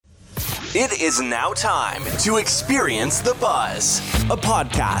It is now time to experience the buzz, a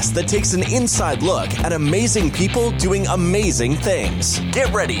podcast that takes an inside look at amazing people doing amazing things. Get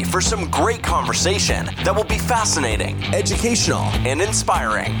ready for some great conversation that will be fascinating, educational, and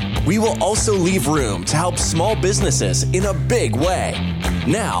inspiring. We will also leave room to help small businesses in a big way.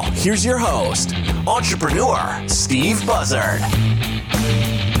 Now, here's your host, entrepreneur Steve Buzzard.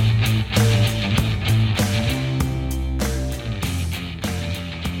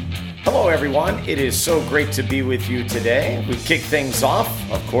 Hello everyone, it is so great to be with you today. We kick things off,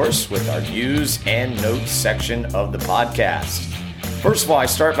 of course, with our news and notes section of the podcast. First of all, I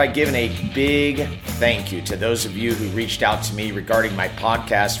start by giving a big thank you to those of you who reached out to me regarding my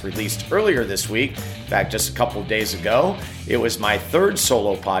podcast released earlier this week. In fact, just a couple of days ago, it was my third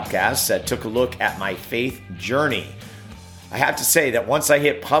solo podcast that took a look at my faith journey. I have to say that once I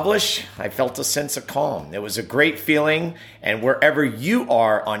hit publish, I felt a sense of calm. It was a great feeling, and wherever you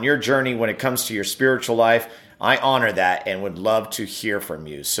are on your journey when it comes to your spiritual life, I honor that and would love to hear from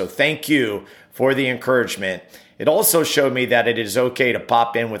you. So thank you for the encouragement. It also showed me that it is okay to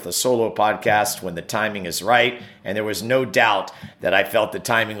pop in with a solo podcast when the timing is right, and there was no doubt that I felt the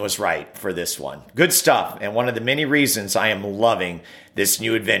timing was right for this one. Good stuff, and one of the many reasons I am loving this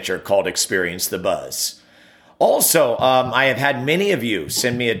new adventure called Experience the Buzz. Also, I have had many of you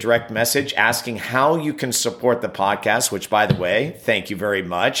send me a direct message asking how you can support the podcast, which, by the way, thank you very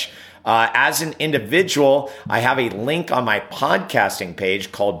much. As an individual, I have a link on my podcasting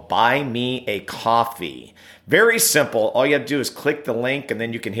page called Buy Me a Coffee. Very simple. All you have to do is click the link, and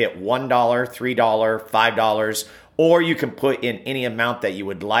then you can hit $1, $3, $5, or you can put in any amount that you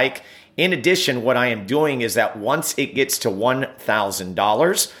would like. In addition, what I am doing is that once it gets to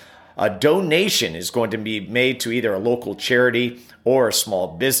 $1,000, a donation is going to be made to either a local charity or a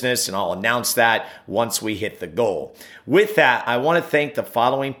small business, and I'll announce that once we hit the goal. With that, I want to thank the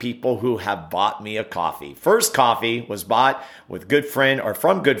following people who have bought me a coffee. First coffee was bought with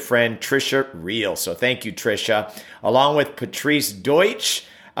from good friend Trisha Reel. So thank you, Trisha. Along with Patrice Deutsch,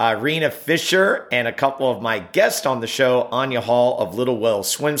 Rena Fisher, and a couple of my guests on the show, Anya Hall of Little Well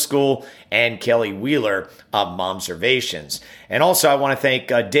Swim School and Kelly Wheeler of Momservations. And also I want to thank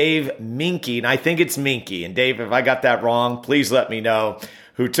Dave Minky, and I think it's Minky. And Dave, if I got that wrong, please let me know,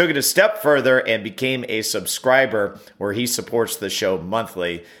 who took it a step further and became a subscriber where he supports the show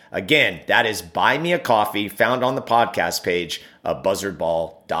monthly. Again, that is Buy Me a Coffee, found on the podcast page of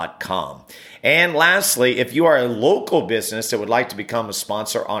buzzardball.com. And lastly, if you are a local business that would like to become a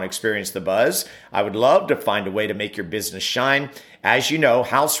sponsor on Experience the Buzz, I would love to find a way to make your business shine. As you know,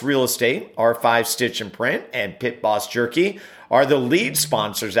 House Real Estate, R5 Stitch and Print, and Pit Boss Jerky are the lead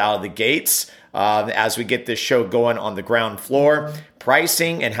sponsors out of the gates as we get this show going on the ground floor.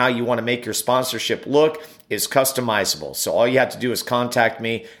 Pricing and how you want to make your sponsorship look is customizable. So all you have to do is contact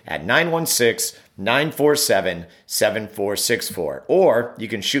me at 916-947-7464. Or you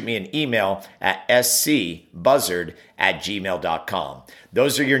can shoot me an email at scbuzzard@gmail.com.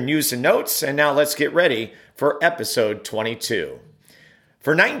 Those are your news and notes. And now let's get ready for episode 22.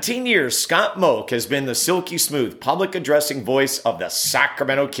 For 19 years, Scott Moak has been the silky smooth public addressing voice of the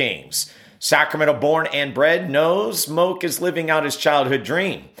Sacramento Kings. Sacramento born and bred, knows Moak is living out his childhood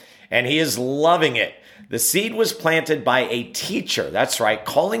dream, and he is loving it. The seed was planted by a teacher, that's right,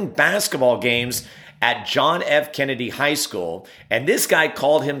 calling basketball games at John F. Kennedy High School, and this guy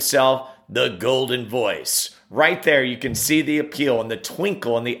called himself the Golden Voice. Right there, you can see the appeal and the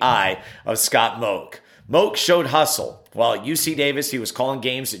twinkle in the eye of Scott Moak. Moak showed hustle. While at UC Davis, he was calling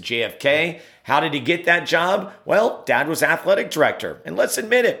games at JFK. How did he get that job? Well, Dad was athletic director. And let's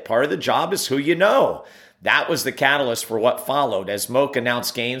admit it, part of the job is who you know. That was the catalyst for what followed as Moak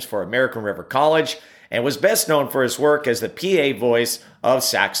announced games for American River College and was best known for his work as the PA voice of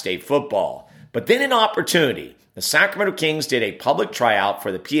Sac State football. But then an opportunity. The Sacramento Kings did a public tryout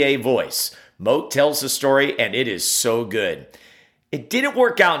for the PA voice. Moak tells the story, and it is so good. It didn't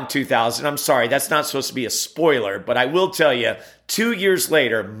work out in 2000. I'm sorry, that's not supposed to be a spoiler, but I will tell you, 2 years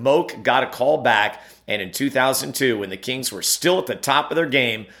later, Moak got a call back, and in 2002, when the Kings were still at the top of their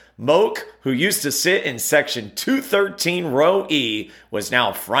game, Moak, who used to sit in section 213 row E, was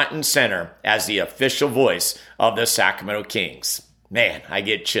now front and center as the official voice of the Sacramento Kings. Man, I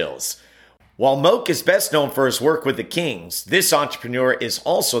get chills. While Moak is best known for his work with the Kings, this entrepreneur is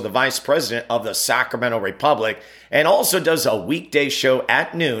also the vice president of the Sacramento Republic and also does a weekday show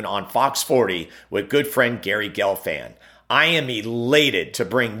at noon on Fox 40 with good friend Gary Gelfand. I am elated to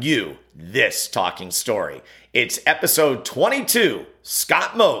bring you this talking story. It's episode 22,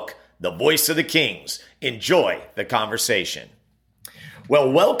 Scott Moak, the voice of the Kings. Enjoy the conversation. Well,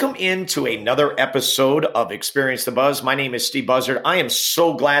 welcome into another episode of Experience the Buzz. My name is Steve Buzzard. I am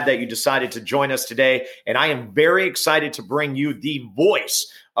so glad that you decided to join us today, and I am very excited to bring you the voice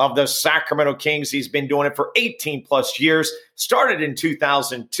of the Sacramento Kings. He's been doing it for 18 plus years, started in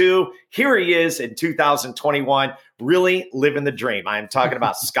 2002. Here he is in 2021, really living the dream. I am talking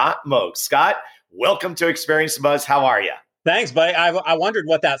about Scott Moak. Scott, welcome to Experience the Buzz. How are you? Thanks, buddy. I wondered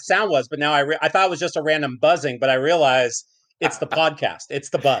what that sound was, but now I thought it was just a random buzzing, but I realized it's the podcast.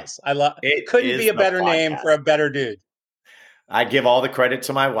 It's the buzz. I love it. Couldn't be a better name for a better dude. I give all the credit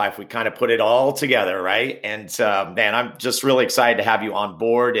to my wife. We kind of put it all together, right? And man, I'm just really excited to have you on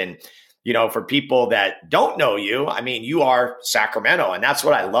board. And, you know, for people that don't know you, I mean, you are Sacramento, and that's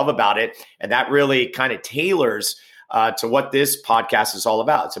what I love about it. And that really kind of tailors to what this podcast is all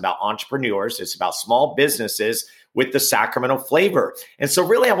about. It's about entrepreneurs. It's about small businesses with the Sacramento flavor. And so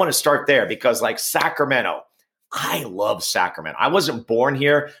really, I want to start there because like Sacramento, I love Sacramento. I wasn't born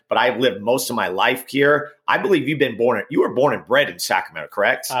here, but I've lived most of my life here. I believe you were born and bred in Sacramento,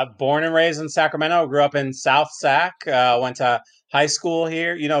 correct? Born and raised in Sacramento, grew up in South Sac, went to high school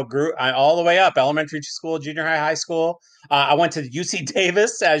here, grew all the way up, elementary school, junior high school. I went to UC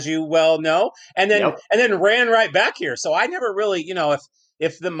Davis, as you well know, and then ran right back here. So I never really,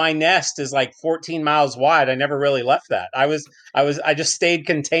 if my nest is like 14 miles wide, I never really left that. I just stayed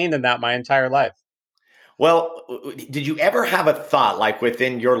contained in that my entire life. Well, did you ever have a thought like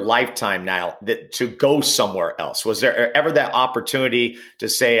within your lifetime now that to go somewhere else? Was there ever that opportunity to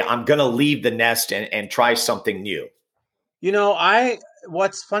say, I'm going to leave the nest and try something new?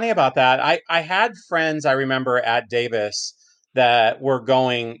 What's funny about that, I had friends I remember at Davis that were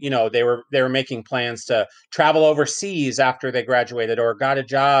going, they were making plans to travel overseas after they graduated or got a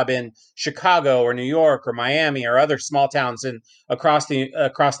job in Chicago or New York or Miami or other small towns across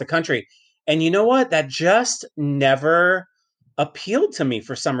the country. And you know what? That just never appealed to me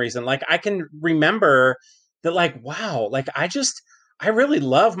for some reason. Like I can remember that, like, wow, like I really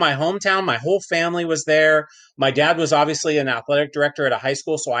love my hometown. My whole family was there. My dad was obviously an athletic director at a high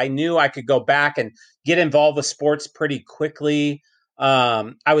school, so I knew I could go back and get involved with sports pretty quickly.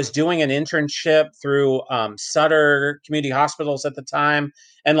 I was doing an internship through Sutter Community Hospitals at the time,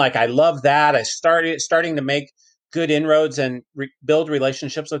 and like I loved that. I starting to make good inroads and build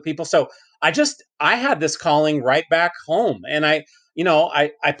relationships with people. So I had this calling right back home, and I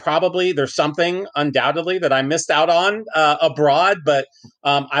probably, there's something undoubtedly that I missed out on abroad, but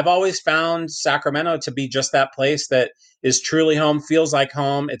I've always found Sacramento to be just that place that is truly home, feels like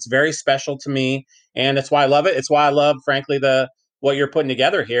home. It's very special to me, and it's why I love it. It's why I love, frankly, what you're putting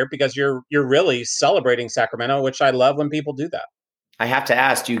together here, because you're really celebrating Sacramento, which I love when people do that. I have to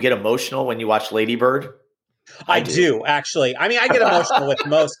ask, do you get emotional when you watch Lady Bird? I do, actually. I mean, I get emotional with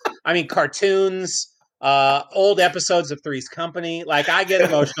most. I mean, cartoons, old episodes of Three's Company. Like, I get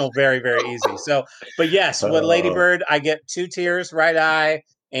emotional very, very easy. So, but yes, with Lady Bird, I get 2 tears, right eye,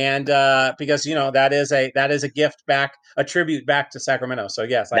 and because that is a gift back, a tribute back to Sacramento. So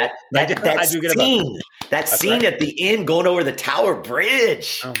yes, I do get emotional. That scene at the end going over the Tower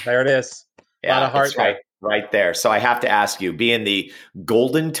Bridge. Oh, there it is. A lot of heart right there. So I have to ask you, being the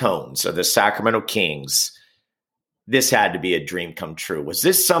golden tones of the Sacramento Kings, this had to be a dream come true. Was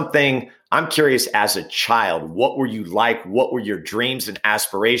this something, I'm curious, as a child, what were you like? What were your dreams and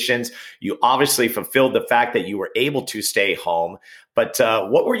aspirations? You obviously fulfilled the fact that you were able to stay home, but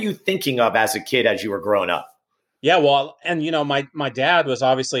what were you thinking of as a kid as you were growing up? Yeah, well, and my dad was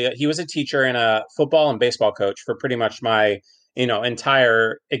obviously, he was a teacher and a football and baseball coach for pretty much my,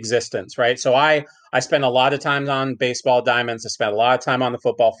 entire existence, right? So I spent a lot of time on baseball diamonds. I spent a lot of time on the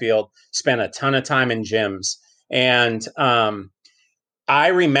football field, spent a ton of time in gyms. And I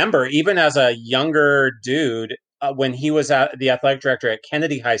remember even as a younger dude, when he was the athletic director at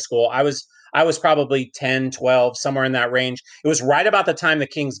Kennedy High School, I was probably 10, 12, somewhere in that range. It was right about the time the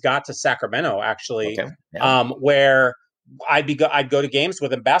Kings got to Sacramento, actually, okay. Yeah. Where I'd go to games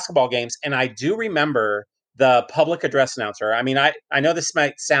with him, basketball games. And I do remember the public address announcer. I mean, I know this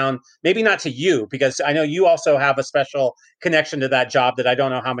might sound maybe not to you, because I know you also have a special connection to that job that I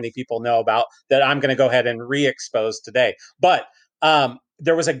don't know how many people know about, that I'm going to go ahead and re-expose today. But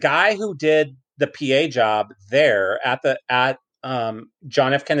there was a guy who did the PA job there at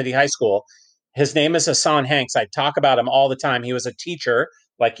John F. Kennedy High School. His name is Hassan Hanks. I talk about him all the time. He was a teacher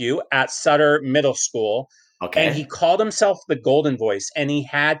like you at Sutter Middle School. Okay. And he called himself the Golden Voice. And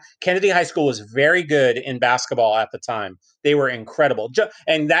Kennedy High School was very good in basketball at the time. They were incredible.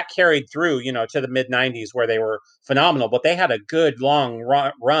 And that carried through, to the mid 90s, where they were phenomenal. But they had a good long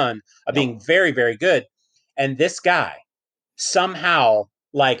run of being very, very good. And this guy somehow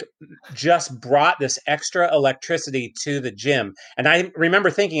like just brought this extra electricity to the gym. And I remember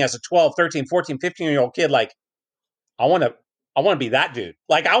thinking as a 12, 13, 14, 15-year-old kid, like, I want to be that dude.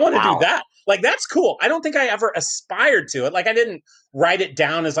 Like, I want to do Wow. that. Like, that's cool. I don't think I ever aspired to it. Like, I didn't write it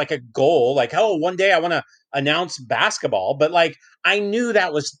down as like a goal. Like, oh, one day I want to announce basketball. But like, I knew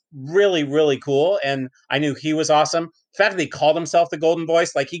that was really, really cool. And I knew he was awesome. The fact that he called himself the Golden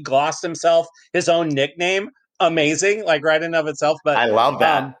Voice, like he glossed himself, his own nickname, amazing, like right in of itself. But I love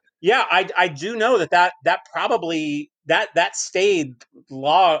that. yeah, I do know that probably that stayed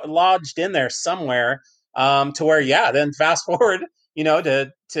lodged in there somewhere, to where, yeah, then fast forward,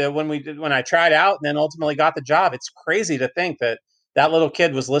 to when I tried out and then ultimately got the job. It's crazy to think that little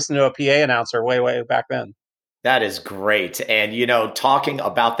kid was listening to a PA announcer way back then. That is great. And, talking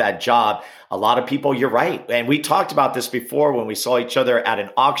about that job, a lot of people, you're right. And we talked about this before when we saw each other at an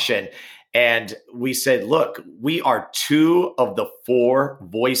auction. And we said, look, we are two of the four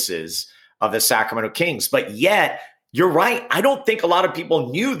voices of the Sacramento Kings. But yet, you're right. I don't think a lot of people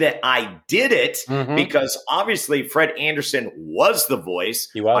knew that I did it, because obviously Fred Anderson was the voice.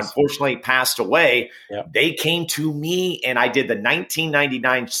 He was. Unfortunately passed away. Yep. They came to me and I did the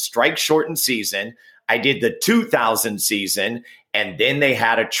 1999 strike shortened season. I did the 2000 season, and then they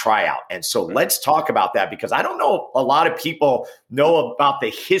had a tryout. And so let's talk about that, because I don't know a lot of people know about the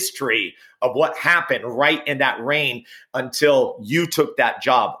history of what happened right in that reign until you took that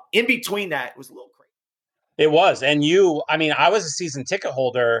job. In between that, it was a little crazy. It was. And I was a season ticket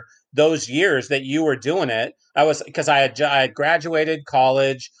holder those years that you were doing it. I was, because I had graduated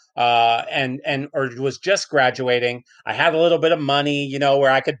college, or was just graduating. I had a little bit of money, where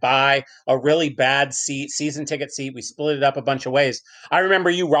I could buy a really bad season ticket seat. We split it up a bunch of ways. I remember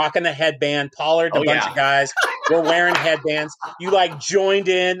you rocking the headband. Pollard, a bunch of guys were wearing headbands. You like joined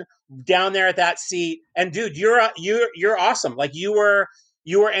in down there at that seat. And dude, you're awesome. Like you were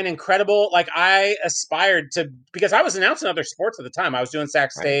an incredible, like I aspired to, because I was announcing other sports at the time. I was doing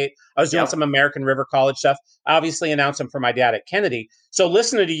Sac State. I was doing some American River College stuff. I obviously announced them for my dad at Kennedy. So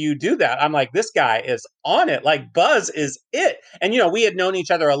listening to you do that, I'm like, this guy is on it. Like Buzz is it. And, we had known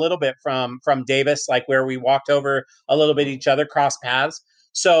each other a little bit from Davis, like where we walked over a little bit each other, cross paths.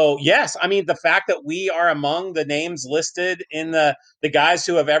 So yes, the fact that we are among the names listed in the guys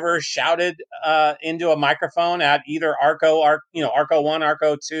who have ever shouted into a microphone at either Arco 1,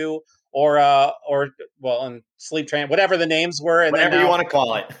 Arco 2, or and Sleep Train, whatever the names were, and whatever then you want to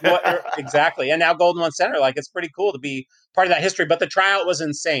call it. exactly. And now Golden One Center, like it's pretty cool to be part of that history. But the tryout was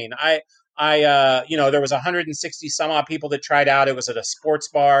insane. There was 160 some odd people that tried out. It was at a sports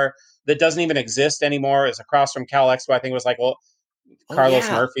bar that doesn't even exist anymore. It's across from Cal Expo. I think it was like, Carlos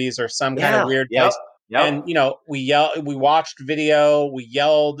Murphy's or some kind of weird place. Yep. And, we watched video, we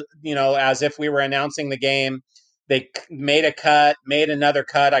yelled, as if we were announcing the game. They made a cut, made another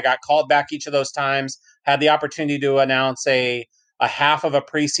cut. I got called back each of those times, had the opportunity to announce a half of a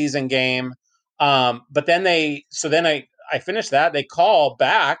preseason game. But then I finished that. They called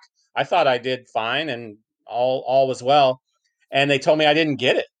back. I thought I did fine and all was well. And they told me I didn't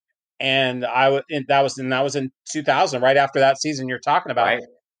get it. And that was in 2000, right after that season you're talking about. Right.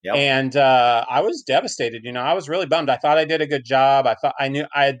 Yep. And I was devastated. I was really bummed. I thought I did a good job. I thought I knew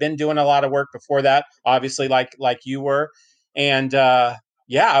I had been doing a lot of work before that, obviously, like you were. And I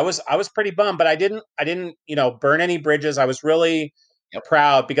was pretty bummed, but I didn't burn any bridges. I was really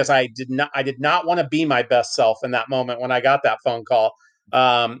proud, because I did not want to be my best self in that moment when I got that phone call.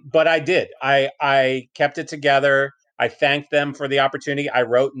 But I did. I kept it together. I thanked them for the opportunity. I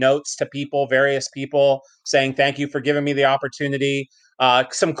wrote notes to various people saying, thank you for giving me the opportunity.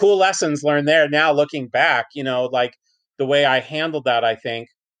 Some cool lessons learned there now looking back, like the way I handled that, I think.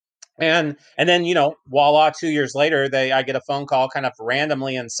 And then, voila, 2 years later, I get a phone call kind of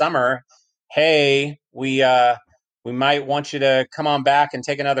randomly in summer. Hey, we might want you to come on back and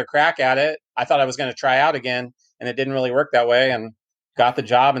take another crack at it. I thought I was going to try out again, and it didn't really work that way, and got the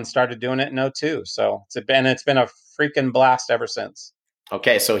job and started doing it in 2002. So it's been a freaking blast ever since.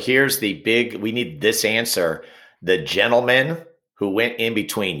 Okay, so here's we need this answer. The gentleman who went in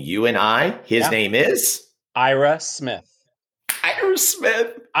between you and I, his name is? Ira Smith. Ira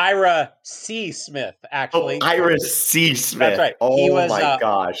Smith? Ira C. Smith, actually. Oh, Ira C. Smith. That's right. Oh, my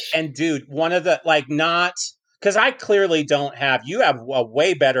gosh. And dude, one of the, because I clearly don't have, you have a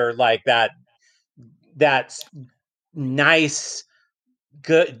way better, that nice,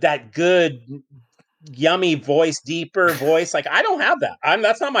 good, yummy voice, deeper voice. Like, I don't have that.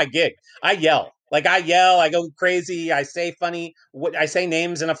 That's not my gig. I yell. I go crazy. I say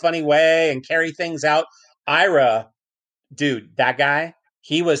names in a funny way and carry things out. Ira, dude, that guy,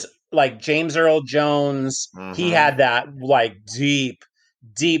 he was like James Earl Jones. Mm-hmm. He had that deep,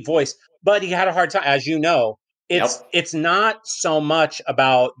 deep voice, but he had a hard time, as you know. Yep. It's not so much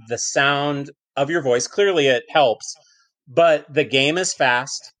about the sound of your voice. Clearly it helps, but the game is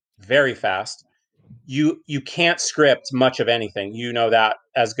fast, very fast. You can't script much of anything. You know that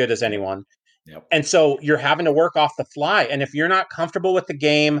as good as anyone. Yep. And so you're having to work off the fly. And if you're not comfortable with the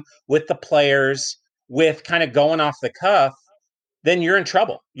game, with the players, with kind of going off the cuff, then you're in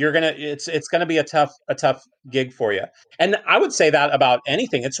trouble. It's gonna be a tough gig for you. And I would say that about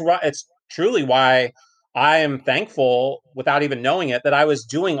anything. It's truly why I am thankful, without even knowing it, that I was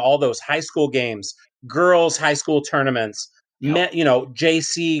doing all those high school games, girls' high school tournaments, Yep.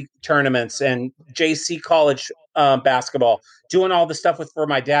 JC tournaments and JC college basketball, doing all the stuff for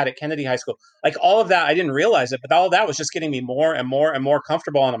my dad at Kennedy High School. Like all of that, I didn't realize it, but all of that was just getting me more and more and more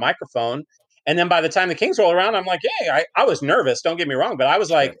comfortable on a microphone. And then by the time the Kings roll around, I'm like, hey, I was nervous. Don't get me wrong. But I was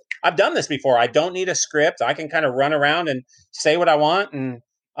like, I've done this before. I don't need a script. I can kind of run around and say what I want. And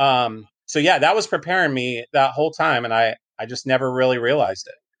so, yeah, that was preparing me that whole time. And I just never really realized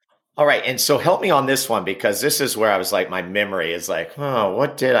it. All right. And so help me on this one, because this is where I was like, my memory is like, oh,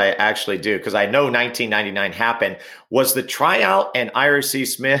 what did I actually do? Because I know 1999 happened. Was the tryout and Ira C.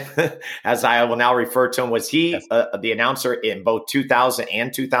 Smith, as I will now refer to him, was he the announcer in both 2000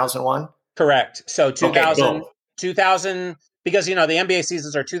 and 2001? Correct. So 2000, Okay, 2000, because, the NBA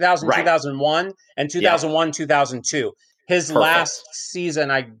seasons are 2000, Right. 2001, and 2001, 2002. His Perfect. last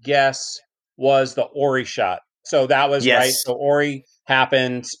season, I guess, was the Ori shot. So that was Yes. right. So Ori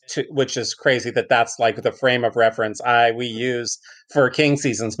happened, which is crazy that's like the frame of reference we use for King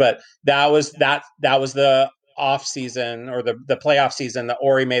seasons. But that was the off season, or the playoff season that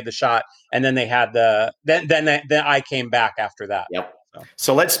Ori made the shot, and then they had then I came back after that. Yep.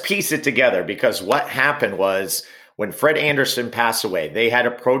 So let's piece it together, because what happened was when Fred Anderson passed away, they had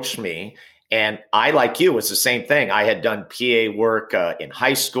approached me, and I, like you, was the same thing. I had done PA work in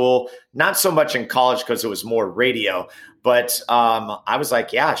high school, not so much in college because it was more radio, but I was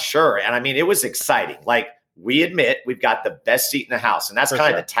like, yeah, sure. And I mean, it was exciting. Like, we admit we've got the best seat in the house, and that's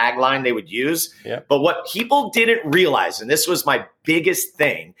kind of the tagline they would use. Yep. But what people didn't realize, and this was my biggest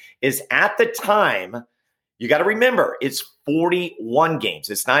thing, is at the time, you got to remember, it's 41 games.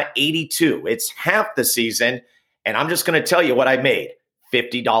 It's not 82. It's half the season. And I'm just going to tell you what I made.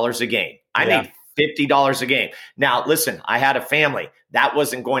 $50 a game. I made $50 a game. Now, listen, I had a family. That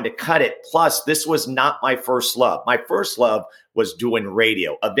wasn't going to cut it. Plus, this was not my first love. My first love was doing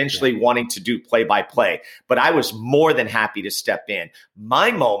radio, eventually wanting to do play-by-play. But I was more than happy to step in. My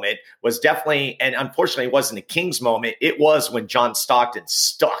moment was definitely, and unfortunately it wasn't a Kings moment, it was when John Stockton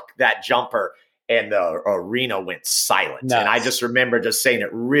stuck that jumper and the arena went silent. Nice. And I just remember just saying it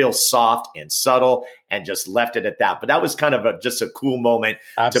real soft and subtle and just left it at that. But that was kind of just a cool moment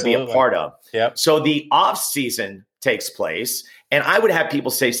to be a part of. Yep. So the off season takes place, and I would have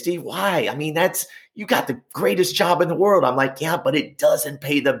people say, Steve, why? I mean, you got the greatest job in the world. I'm like, yeah, but it doesn't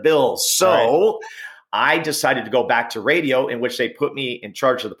pay the bills. So I decided to go back to radio, in which they put me in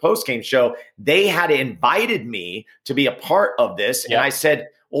charge of the post-game show. They had invited me to be a part of this. And I said,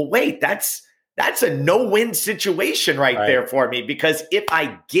 well, wait, that's a no-win situation right there for me, because if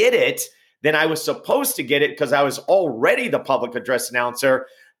I get it, then I was supposed to get it because I was already the public address announcer.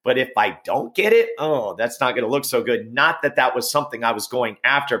 But if I don't get it, that's not going to look so good. Not that was something I was going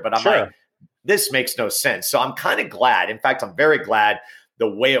after, but I'm like, this makes no sense. So I'm kind of glad. In fact, I'm very glad the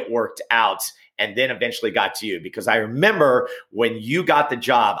way it worked out, and then eventually got to you, because I remember when you got the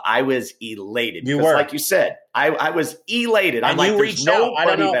job, I was elated. You were. Like you said, I was elated. I'm and like, you there's reached out.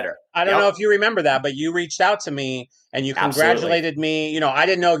 nobody better. I don't know if you remember that, but you reached out to me and you congratulated me. I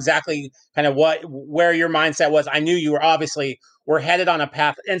didn't know exactly kind of where your mindset was. I knew you were headed on a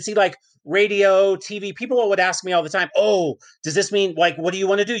path. And see, like radio, TV, people would ask me all the time, oh, does this mean, like, what do you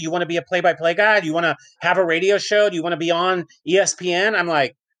want to do? You want to be a play-by-play guy? Do you want to have a radio show? Do you want to be on ESPN? I'm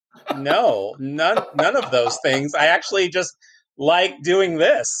like, no, none of those things. I actually just like doing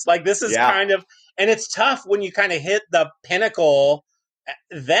this. Like, this is kind of, and it's tough when you kind of hit the pinnacle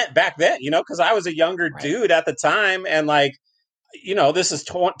back then, because I was a younger dude at the time. And like, this is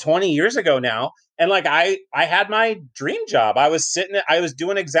 20 years ago now. And like, I had my dream job. I was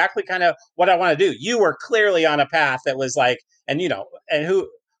doing exactly kind of what I want to do. You were clearly on a path that was like, and and who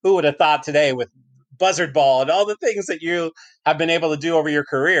would have thought today with Buzzard Ball and all the things that you have been able to do over your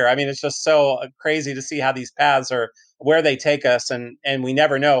career. I mean, it's just so crazy to see how these paths are, where they take us, and we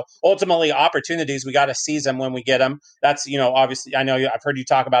never know. Ultimately, opportunities, we got to seize them when we get them. That's, obviously, I know I've heard you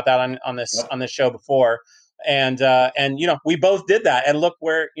talk about that on this show before. And we both did that, and look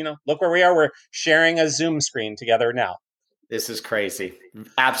where we are. We're sharing a Zoom screen together now. This is crazy.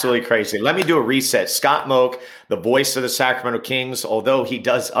 Absolutely crazy. Let me do a reset. Scott Moak, the voice of the Sacramento Kings, although he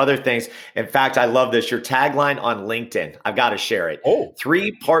does other things. In fact, I love this. Your tagline on LinkedIn, I've got to share it.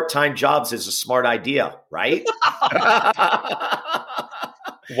 3 part-time jobs is a smart idea, right?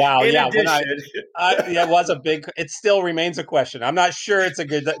 Wow. Yeah. It was a big, it still remains a question. I'm not sure it's a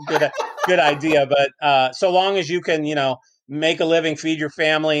good idea, but so long as you can, make a living, feed your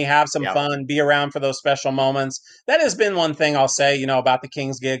family, have some fun, be around for those special moments. That has been one thing I'll say, about the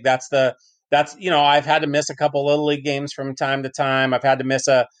Kings gig. I've had to miss a couple Little League games from time to time. I've had to miss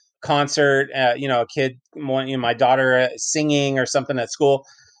a concert, a kid, my daughter singing or something at school.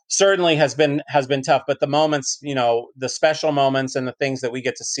 Certainly has been tough, but the moments, the special moments and the things that we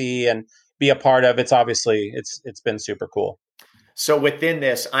get to see and be a part of, it's been super cool. So within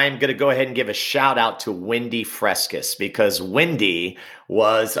this, I'm going to go ahead and give a shout out to Wendy Frescus, because Wendy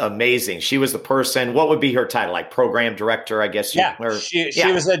was amazing. She was the person, what would be her title? Like program director, I guess. She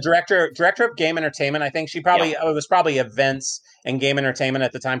was the director of game entertainment. I think she probably, it was probably events and game entertainment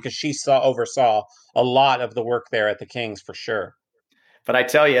at the time, because she oversaw a lot of the work there at the Kings for sure. But I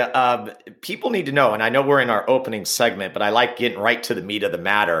tell you, people need to know, and I know we're in our opening segment, but I like getting right to the meat of the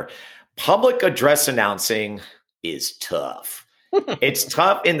matter. Public address announcing is tough. It's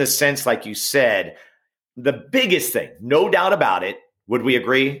tough in the sense, like you said, the biggest thing, no doubt about it, would we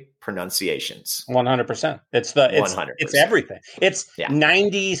agree? Pronunciations. 100%. It's 100%. It's everything. It's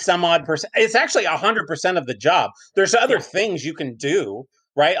 90 some odd percent. It's actually 100% of the job. There's other things you can do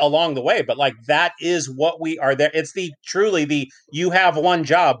right along the way, but like that is what we are there. It's truly you have one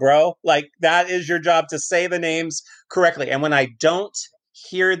job, bro. Like that is your job, to say the names correctly. And when I don't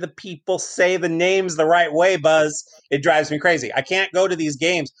hear the people say the names the right way, Buzz, it drives me crazy. I can't go to these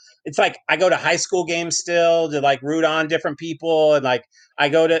games. It's like I go to high school games still to like root on different people, and like I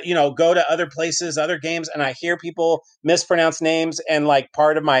go to other places, other games, and I hear people mispronounce names, and like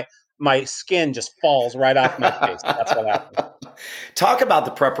part of my skin just falls right off my face. That's what happens. Talk about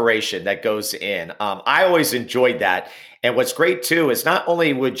the preparation that goes in. I always enjoyed that. And what's great too is not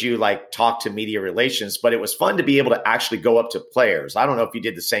only would you like talk to media relations, but it was fun to be able to actually go up to players. I don't know if you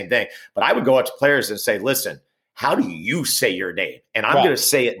did the same thing, but I would go up to players and say, listen, how do you say your name? And I'm going to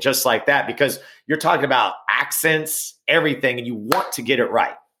say it just like that, because you're talking about accents, everything, and you want to get it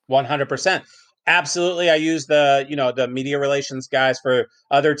right. 100%. Absolutely. I use the media relations guys for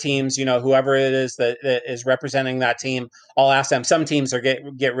other teams, whoever it is that is representing that team. I'll ask them. Some teams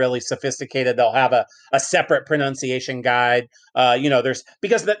get really sophisticated. They'll have a separate pronunciation guide.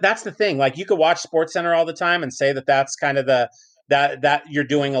 Because that's the thing. Like you could watch SportsCenter all the time and say that's kind of that you're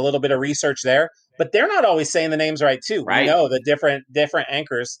doing a little bit of research there, but they're not always saying the names right too. Right. The different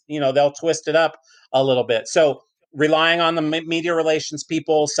anchors, they'll twist it up a little bit. So relying on the media relations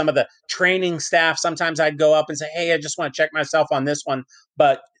people, some of the training staff. Sometimes I'd go up and say, hey, I just want to check myself on this one.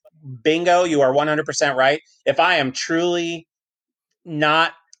 But bingo, you are 100% right. If I am truly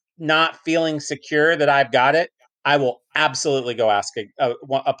not feeling secure that I've got it, I will absolutely go ask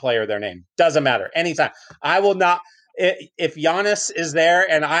a player their name. Doesn't matter. Anytime. I will not. If Giannis is there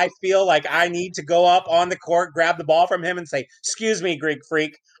and I feel like I need to go up on the court, grab the ball from him and say, excuse me, Greek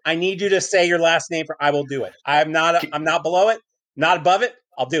freak, I need you to say your last name. I will do it. I'm not below it, not above it.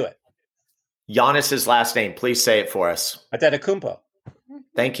 I'll do it. Giannis's last name. Please say it for us. Antetokounmpo.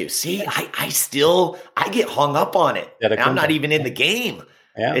 Thank you. See, I get hung up on it. And I'm not even in the game.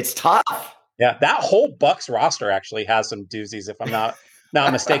 Yeah. It's tough. Yeah. That whole Bucks roster actually has some doozies, if I'm not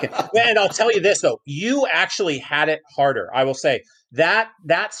mistaken. And I'll tell you this, though. You actually had it harder. I will say that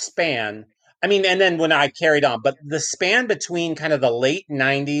span, I mean, and then when I carried on, but the span between kind of the late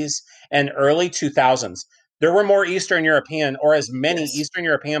 90s and early 2000s, there were more Eastern European, or as many Eastern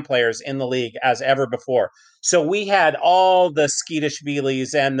European players in the league as ever before. So we had all the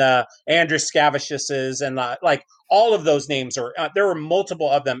Skeetishvilis and the Andris Skaviciuses and like all of those names. There were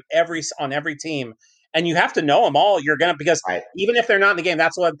multiple of them on every team. And you have to know them all. You're going to, because even if they're not in the game,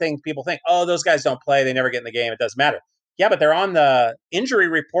 that's one thing people think, oh, those guys don't play. They never get in the game. It doesn't matter. Yeah, but they're on the injury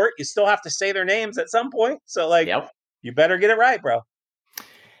report. You still have to say their names at some point. So you better get it right, bro.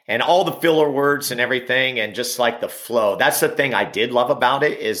 And all the filler words and everything, and just like the flow. That's the thing I did love about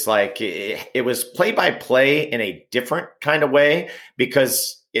it, is like it was play by play in a different kind of way,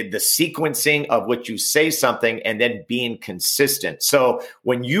 because the sequencing of what you say something and then being consistent. So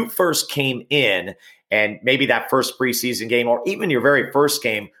when you first came in, and maybe that first preseason game, or even your very first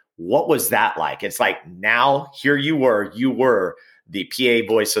game, what was that like? It's like, now here you were the PA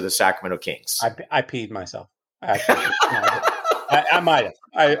voice of the Sacramento Kings. I peed myself. I might have.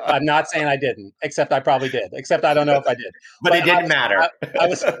 I'm not saying I didn't, except I probably did. Except I don't know if I did. But it didn't matter. I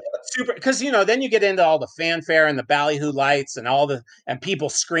was super because then you get into all the fanfare and the ballyhoo lights and and people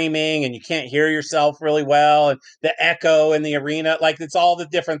screaming and you can't hear yourself really well and the echo in the arena. Like it's all the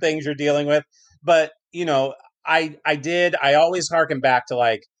different things you're dealing with. But I always harken back to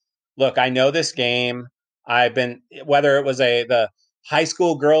like, look, I know this game. I've been whether it was the high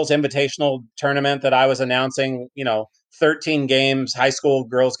school girls invitational tournament that I was announcing, 13 games, high school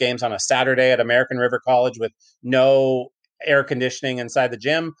girls games on a Saturday at American River College with no air conditioning inside the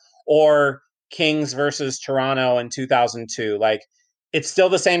gym, or Kings versus Toronto in 2002. Like it's still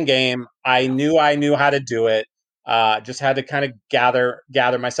the same game. I knew how to do it. Just had to kind of gather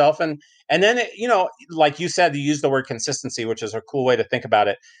myself. And then, like you said, you use the word consistency, which is a cool way to think about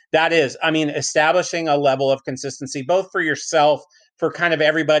it. That is, establishing a level of consistency, both for yourself, for kind of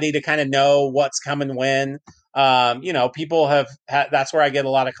everybody to kind of know what's coming when. People have that's where I get a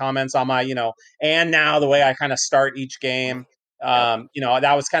lot of comments on my, and now the way I kind of start each game.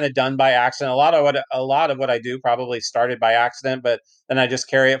 That was kind of done by accident. A lot of what I do probably started by accident, but then I just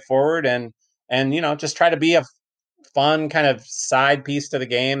carry it forward and just try to be a fun kind of side piece to the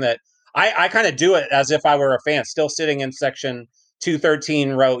game that I kind of do it as if I were a fan, still sitting in section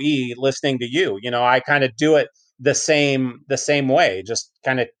 213 row E, listening to you. I kind of do it the same way, just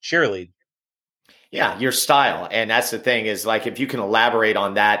kind of cheerlead. Yeah, your style. And that's the thing is like, if you can elaborate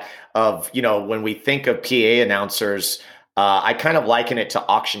on that of, when we think of PA announcers, I kind of liken it to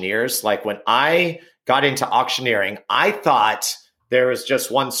auctioneers. Like when I got into auctioneering, I thought there was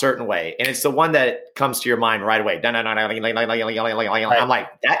just one certain way. And it's the one that comes to your mind right away. I'm like,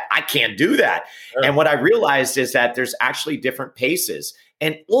 I can't do that. Sure. And what I realized is that there's actually different paces.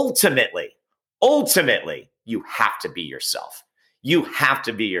 And ultimately, you have to be yourself. You have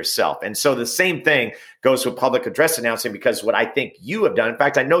to be yourself. And so the same thing goes with public address announcing, because what I think you have done, in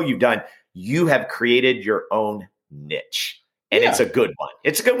fact, I know you've done, you have created your own niche. And it's a good one.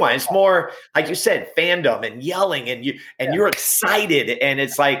 It's a good one. It's more, like you said, fandom and yelling and you're excited. And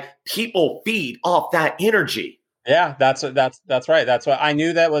it's like people feed off that energy. Yeah, that's right. That's what I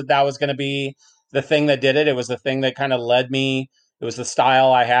knew that was going to be the thing that did it. It was the thing that kind of led me. It was the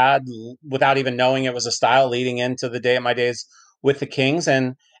style I had without even knowing it was a style leading into my days with the Kings.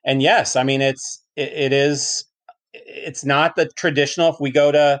 And yes, it's not the traditional. If we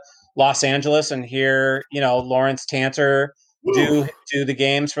go to Los Angeles and hear, Lawrence Tanter do the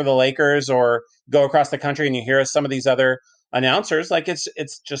games for the Lakers, or go across the country and you hear some of these other announcers, like it's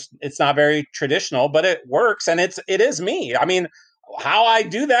not very traditional, but it works. And it is me. How I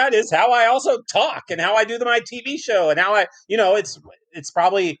do that is how I also talk and how I do my TV show and how it's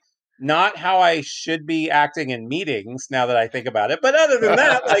probably not how I should be acting in meetings now that I think about it. But other than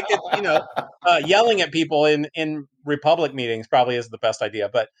that, like, yelling at people in Republic meetings probably is the best idea.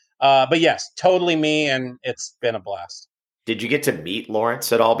 But yes, totally me. And it's been a blast. Did you get to meet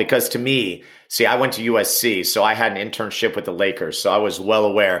Lawrence at all? Because to me, I went to USC, so I had an internship with the Lakers. So I was well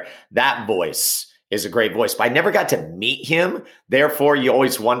aware that voice is a great voice, but I never got to meet him. Therefore, you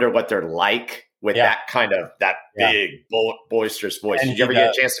always wonder what they're like with that kind of big, boisterous voice. And did you ever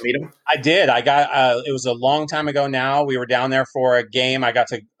get a chance to meet him? I did. I got, it was a long time ago now. We were down there for a game. I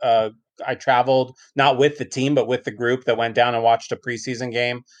traveled not with the team, but with the group that went down and watched a preseason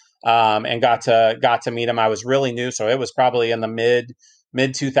game. And got to meet him. I was really new, so it was probably in the mid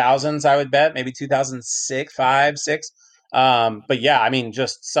 2000s, I would bet, maybe 2006, 5, 6. But yeah,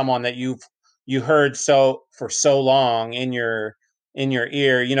 just someone that you heard for so long in your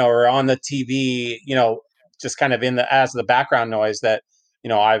ear, or on the TV, just kind of as the background noise that,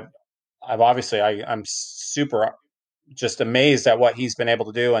 I'm super just amazed at what he's been able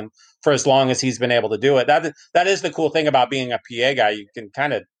to do, and for as long as he's been able to do it. That is the cool thing about being a PA guy. You can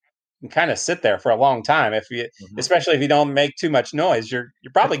kind of sit there for a long time especially if you don't make too much noise. You're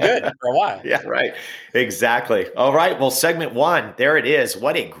probably good for a while. Yeah, right. Exactly. All right. Well, segment 1, there it is.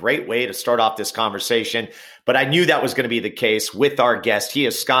 What a great way to start off this conversation. But I knew that was going to be the case with our guest. He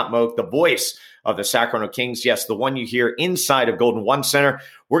is Scott Moak, the voice of the Sacramento Kings. Yes, the one you hear inside of Golden One Center.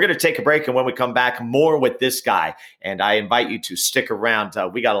 We're going to take a break, and when we come back, more with this guy. And I invite you to stick around.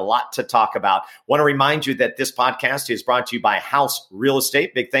 We got a lot to talk about. Want to remind you that this podcast is brought to you by House Real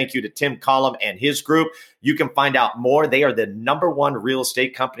Estate. Big thank you to Tim Collum and his group. You can find out more. They are the #1 real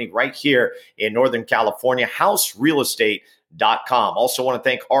estate company right here in Northern California. HouseRealEstate.com. Also want to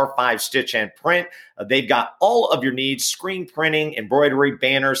thank R5 Stitch and Print. They've got all of your needs: screen printing, embroidery,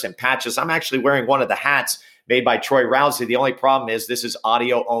 banners, and patches. I'm actually wearing one of the hats made by Troy Rousey. The only problem is this is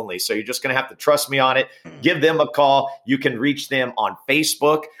audio only. So you're just going to have to trust me on it. Give them a call. You can reach them on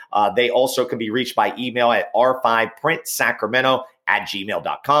Facebook. They also can be reached by email at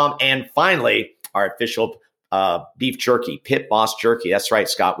r5printsacramento@gmail.com. And finally, our official beef jerky, Pit Boss Jerky. That's right,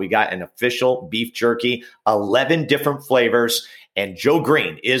 Scott. We got an official beef jerky, 11 different flavors. And Joe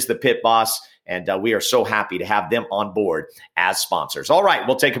Green is the Pit Boss. And we are so happy to have them on board as sponsors. All right,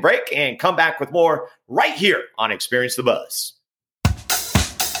 we'll take a break and come back with more right here on Experience the Buzz.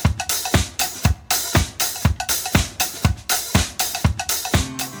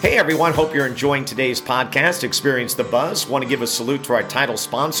 Hey everyone, hope you're enjoying today's podcast, Experience the Buzz. Want to give a salute to our title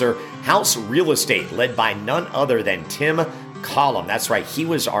sponsor, House Real Estate, led by none other than Tim Collum. That's right, he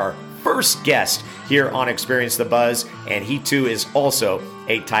was our first guest here on Experience the Buzz, and he too is also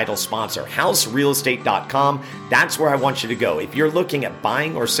a title sponsor. HouseRealEstate.com, that's where I want you to go. If you're looking at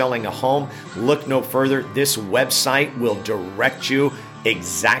buying or selling a home, look no further. This website will direct you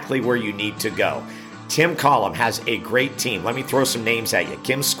exactly where you need to go. Tim Collum has a great team. Let me throw some names at you.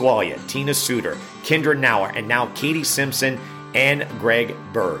 Kim Squalia, Tina Suter, Kendra Nauer, and now Katie Simpson and Greg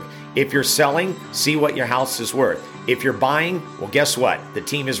Berg. If you're selling, see what your house is worth. If you're buying, well, guess what? The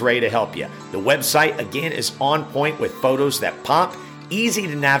team is ready to help you. The website, again, is on point with photos that pop, easy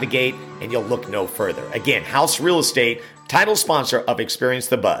to navigate, and you'll look no further. Again, House Real Estate, title sponsor of Experience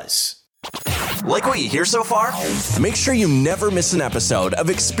the Buzz. Like what you hear so far? Make sure you never miss an episode of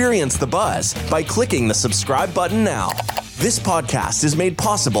Experience the Buzz by clicking the subscribe button now. This podcast is made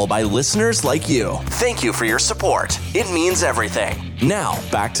possible by listeners like you. Thank you for your support. It means everything. Now,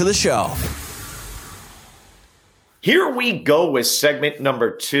 back to the show. Here we go with segment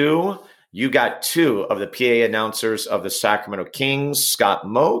number 2. You got 2 of the PA announcers of the Sacramento Kings, Scott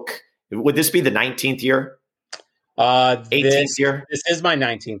Moak. Would this be the 19th year? 18th year? This is my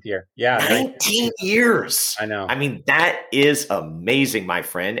 19th year. Yeah. 19 years. I know. I mean, that is amazing, my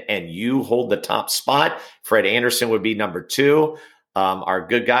friend. And you hold the top spot. Fred Anderson would be number 2. Our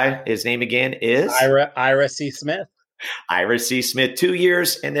good guy, his name again is? Ira C. Smith. Ira C. Smith, 2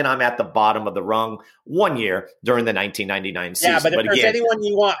 years. And then I'm at the bottom of the rung, 1 year during the 1999 season. Yeah, but if there's anyone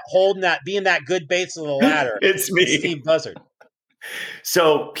you want holding that, being that good base of the ladder, it's me. Steve Buzzard.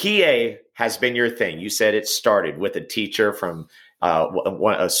 So PA has been your thing. You said it started with a teacher from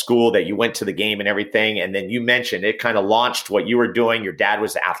a school that you went to the game and everything. And then you mentioned it kind of launched what you were doing. Your dad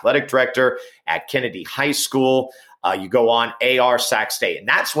was the athletic director at Kennedy High School. You go on AR Sac State. And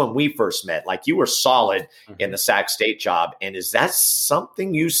that's when we first met. Like, you were solid in the Sac State job. And is that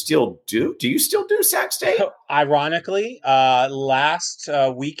something you still do? Do you still do Sac State? So, ironically, last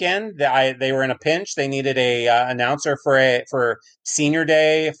weekend, they were in a pinch. They needed a announcer for senior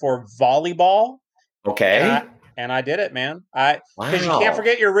day for volleyball. Okay. And I did it, man. Because you can't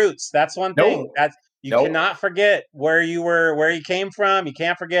forget your roots. That's one thing. You cannot forget where you were, where you came from. You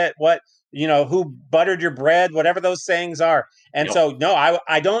can't forget who buttered your bread, whatever those sayings are. And so, no,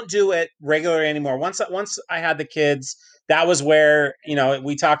 I don't do it regularly anymore. Once I had the kids, that was where,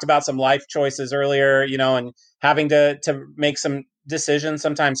 we talked about some life choices earlier, and having to make some decisions,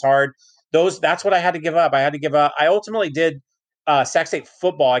 sometimes hard. That's what I had to give up. I ultimately did Sac State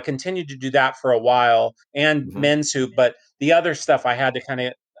football. I continued to do that for a while, and men's hoop, but the other stuff I had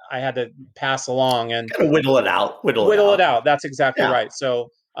to pass along and kind of whittle it out. Whittle it out. That's exactly right. So,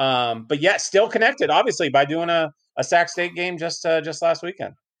 but yeah, still connected, obviously, by doing a Sac State game just last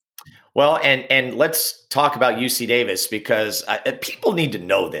weekend. Well, and let's talk about UC Davis, because people need to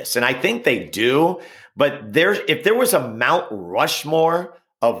know this, and I think they do. But if there was a Mount Rushmore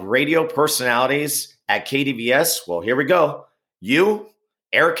of radio personalities at KDVS, well, here we go. You,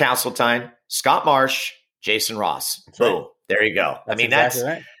 Eric Hasseltine, Scott Marsh, Jason Ross. That's Boom. Right. There you go. That's exactly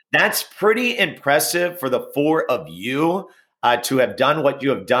right. That's pretty impressive for the 4 of you to have done what you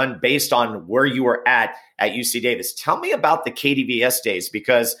have done based on where you were at UC Davis. Tell me about the KDVS days,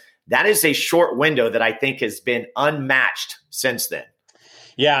 because that is a short window that I think has been unmatched since then.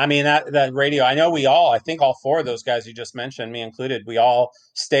 Yeah, I mean, that radio, I know I think all 4 of those guys you just mentioned, me included, we all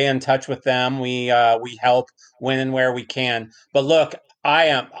stay in touch with them. We help when and where we can. But look,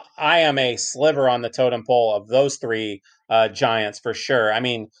 I am a sliver on the totem pole of those 3 giants for sure. I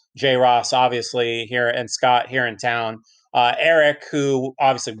mean, Jay Ross, obviously, here, and Scott here in town. Eric, who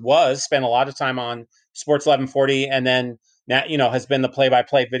obviously spent a lot of time on Sports 1140, and then now, has been the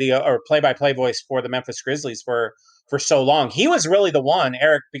play-by-play voice for the Memphis Grizzlies for so long. He was really the one,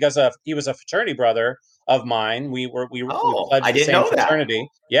 Eric, because he was a fraternity brother of mine. We pledged the same fraternity.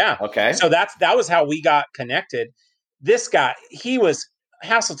 Yeah. Okay. So that was how we got connected. This guy,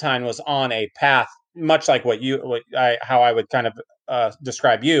 Hasseltine was on a path, much like how I would kind of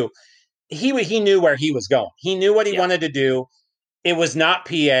describe you. he knew where he was going. He knew what he wanted to do. It was not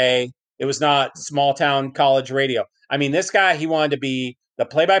PA. It was not small town college radio. I mean, this guy, he wanted to be the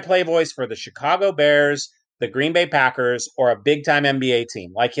play-by-play voice for the Chicago Bears, the Green Bay Packers, or a big-time NBA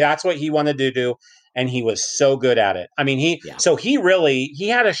team. Like, that's what he wanted to do, and he was so good at it. I mean, he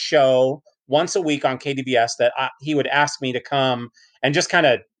had a show once a week on KDVS that he would ask me to come and just kind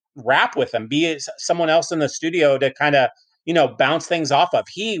of rap with him, be someone else in the studio to kind of, bounce things off of.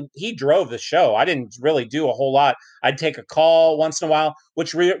 He drove the show. I didn't really do a whole lot. I'd take a call once in a while,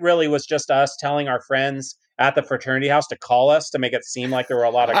 which really was just us telling our friends at the fraternity house to call us to make it seem like there were a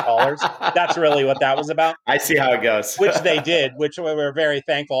lot of callers. That's really what that was about. I see how it goes. Which they did, which we were very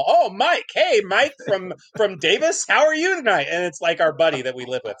thankful. Oh, Mike. Hey, Mike from Davis. How are you tonight? And it's like our buddy that we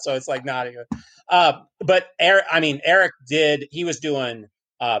live with. So it's like not even. But Eric he was doing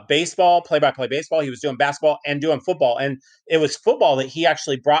baseball, play-by-play baseball. He was doing basketball and doing football. And it was football that he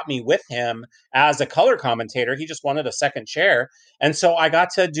actually brought me with him as a color commentator. He just wanted a second chair. And so I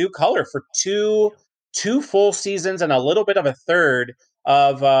got to do color for two full seasons and a little bit of a third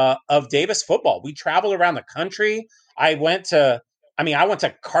of Davis football. We traveled around the country. I went to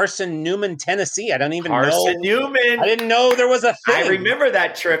Carson Newman, Tennessee. I don't even know. Carson Newman. I didn't know there was a thing. I remember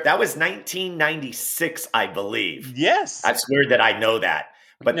that trip. That was 1996, I believe. Yes. That's weird that I know that.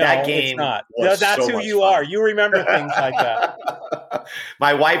 But no, that game it's not. was that's so who much you fun. are. You remember things like that.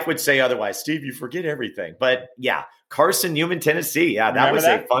 My wife would say otherwise. Steve, you forget everything. But yeah, Carson Newman, Tennessee. Yeah, that was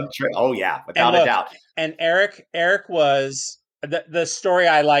a fun trip. Oh yeah, without a doubt. And Eric was the story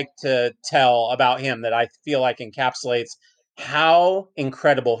I like to tell about him that I feel like encapsulates how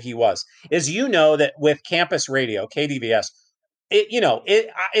incredible he was. Is that with campus radio, KDVS,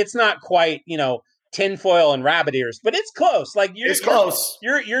 it's not quite, tinfoil and rabbit ears, but it's close. Like it's close.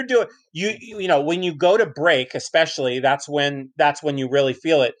 You're doing when you go to break, especially that's when you really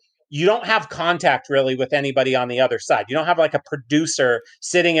feel it. You don't have contact really with anybody on the other side. You don't have like a producer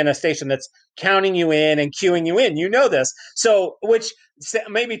sitting in a station that's counting you in and cueing you in. You know this. So, which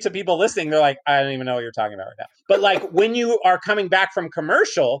maybe to people listening, they're like, I don't even know what you're talking about right now. But like when you are coming back from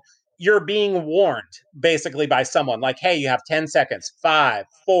commercial, you're being warned basically by someone like, hey, you have 10 seconds, 5,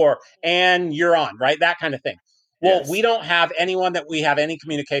 4, and you're on, right? That kind of thing. Well, We don't have anyone that we have any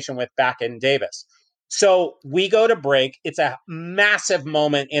communication with back in Davis. So we go to break. It's a massive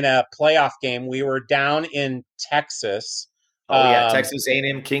moment in a playoff game. We were down in Texas. Texas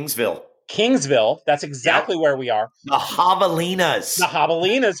A&M Kingsville. That's exactly where we are. The Javelinas.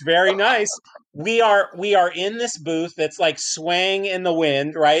 Very nice. We are in this booth that's like swaying in the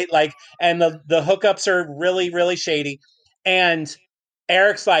wind, right? Like, and the hookups are really, really shady. And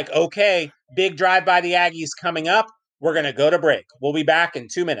Eric's like, okay, big drive by the Aggies coming up. We're going to go to break. We'll be back in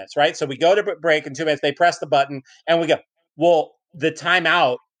 2 minutes, right? So we go to break in 2 minutes. They press the button and we go, well, the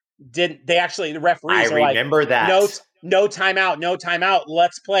timeout the referees are like, that. No timeout.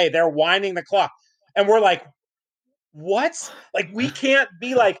 Let's play. They're winding the clock. And we're like, what? Like, we can't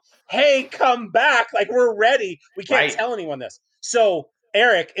be like, hey, come back. Like, we're ready. We can't tell anyone this. So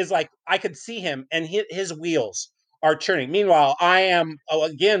Eric is like, I could see him and his wheels are churning. Meanwhile, I am,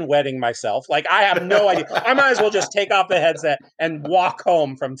 again, wetting myself. Like, I have no idea. I might as well just take off the headset and walk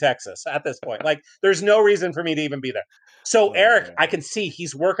home from Texas at this point. Like, there's no reason for me to even be there. So Eric, I can see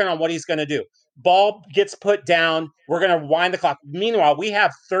he's working on what he's going to do. Ball gets put down. We're going to wind the clock. Meanwhile, we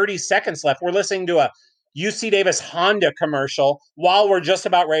have 30 seconds left. We're listening to a UC Davis Honda commercial while we're just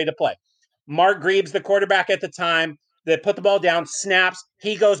about ready to play. Mark Greaves, the quarterback at the time, that put the ball down, snaps.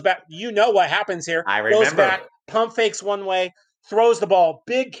 He goes back. You know what happens here. I remember. Goes back, pump fakes one way, throws the ball,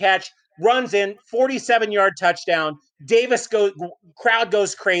 big catch, runs in, 47-yard touchdown. Crowd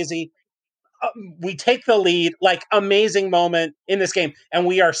goes crazy. We take the lead, like amazing moment in this game, and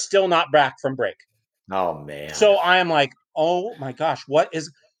we are still not back from break. Oh, man. So I am like, oh my gosh,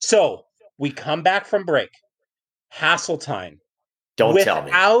 so we come back from break, hassle time. Don't tell me.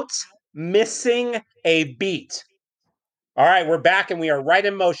 Without missing a beat. All right, we're back and we are right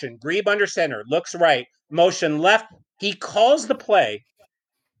in motion. Grebe under center, looks right, motion left. He calls the play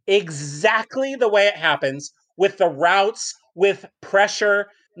exactly the way it happens with the routes, with pressure.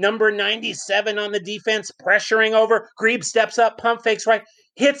 Number 97 on the defense, pressuring over. Grebe steps up, pump fakes right,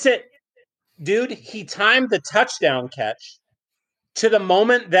 hits it. Dude, he timed the touchdown catch to the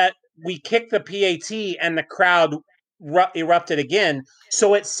moment that we kicked the PAT and the crowd erupted again.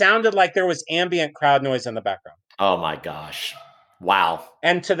 So it sounded like there was ambient crowd noise in the background. Oh, my gosh. Wow.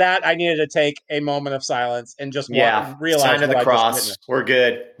 And to that, I needed to take a moment of silence and just realize. Sign of the cross. We're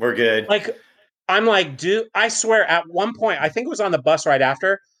good. Like, I'm like, dude, I swear at one point, I think it was on the bus right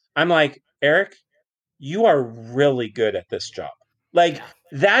after, I'm like, Eric, you are really good at this job. Like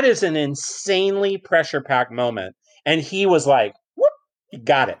that is an insanely pressure packed moment. And he was like, whoop, he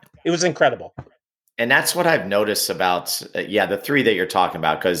got it. It was incredible. And that's what I've noticed about, the three that you're talking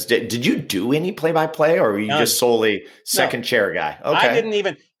about. Because did you do any play by play, or were you None. just solely No. second chair guy?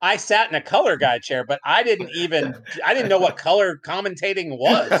 Okay. I sat in a color guy chair, but I didn't know what color commentating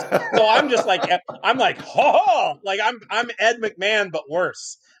was. So I'm just like, like I'm Ed McMahon, but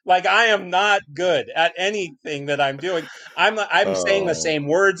worse. Like I am not good at anything that I'm doing. I'm saying the same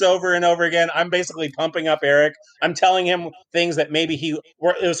words over and over again. I'm basically pumping up Eric. I'm telling him things that maybe it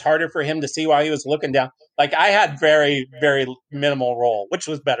was harder for him to see while he was looking down. Like I had very, very minimal role, which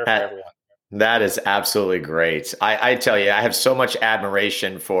was better for everyone. That is absolutely great. I tell you, I have so much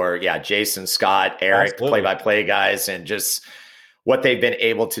admiration for, Jason, Scott, Eric, the play-by-play guys, and just what they've been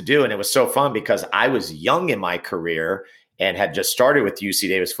able to do. And it was so fun because I was young in my career and had just started with UC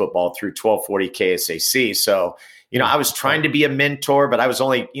Davis football through 1240 KSAC. So, I was trying to be a mentor, but I was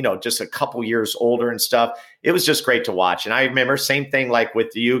only, just a couple years older and stuff. It was just great to watch. And I remember same thing like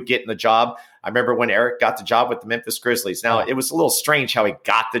with you getting the job. I remember when Eric got the job with the Memphis Grizzlies. Now, it was a little strange how he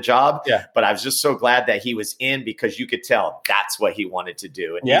got the job, but I was just so glad that he was in because you could tell that's what he wanted to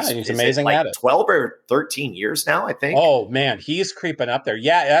do. And he's amazing like at it. 12 or 13 years now, I think. Oh, man, he's creeping up there.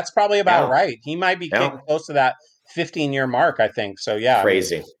 Yeah, that's probably about right. He might be getting close to that 15-year mark, I think. So, yeah.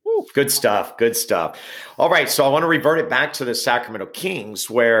 Crazy. Good stuff. Good stuff. All right. So I want to revert it back to the Sacramento Kings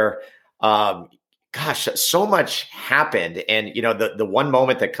where so much happened. And, the one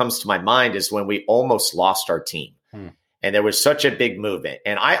moment that comes to my mind is when we almost lost our team. And there was such a big movement.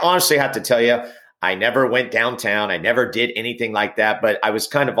 And I honestly have to tell you, I never went downtown. I never did anything like that. But I was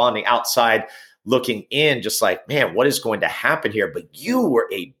kind of on the outside looking in, just like, man, what is going to happen here? But you were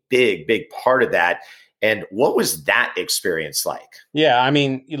a big, big part of that. And what was that experience like? Yeah, I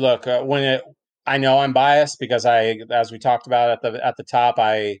mean, look, I know I'm biased because as we talked about at the top,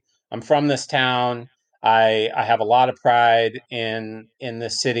 I'm from this town. I have a lot of pride in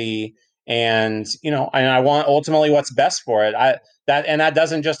this city, and and I want ultimately what's best for it. That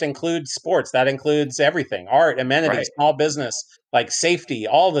doesn't just include sports. That includes everything: art, amenities, small business, like safety,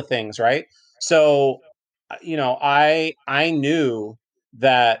 all the things, right? So, I knew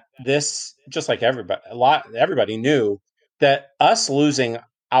that this, just like everybody knew that us losing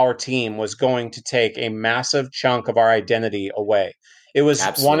our team was going to take a massive chunk of our identity away. It was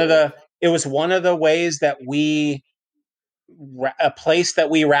one of the ways that a place that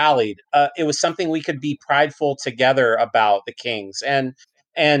we rallied. It was something we could be prideful together about, the Kings, and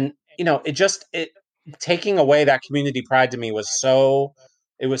it taking away that community pride to me was so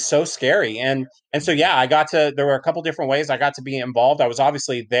scary. And so, there were a couple different ways I got to be involved. I was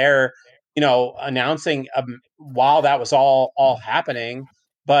obviously there, announcing while that was all happening,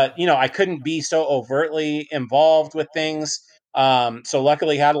 but I couldn't be so overtly involved with things. So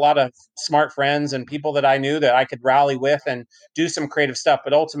luckily had a lot of smart friends and people that I knew that I could rally with and do some creative stuff.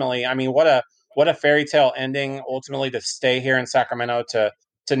 But ultimately, I mean, what a fairy tale ending, ultimately, to stay here in Sacramento,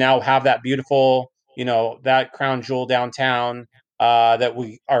 to now have that beautiful, that crown jewel downtown, that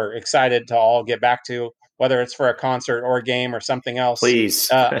we are excited to all get back to, whether it's for a concert or a game or something else. Please.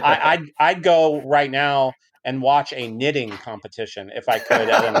 I'd go right now and watch a knitting competition if I could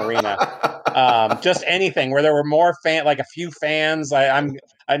at an arena. Just anything where there were more like a few fans,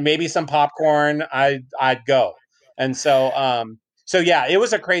 maybe some popcorn, I'd go. And so, it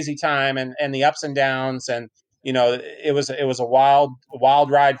was a crazy time, and the ups and downs, and it was a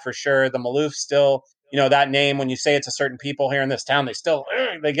wild ride for sure. The Maloof still, that name, when you say it to certain people here in this town,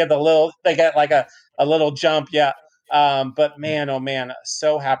 they get like a little jump. Yeah. But man, oh man,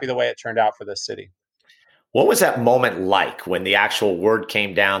 so happy the way it turned out for this city. What was that moment like when the actual word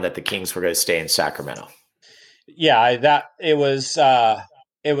came down that the Kings were going to stay in Sacramento? Yeah, it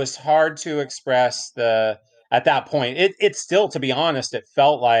was hard to express at that point. It still, to be honest, it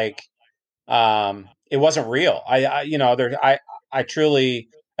felt like it wasn't real. I truly,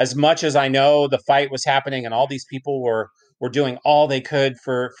 as much as I know the fight was happening and all these people were doing all they could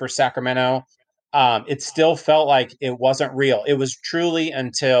for Sacramento, it still felt like it wasn't real. It was truly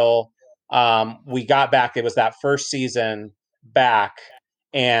until we got back. It was that first season back,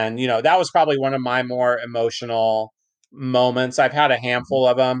 and that was probably one of my more emotional moments. I've had a handful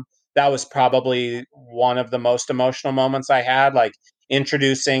of them. That was probably one of the most emotional moments I had, like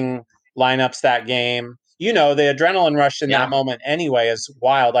introducing lineups that game. The adrenaline rush in that moment anyway is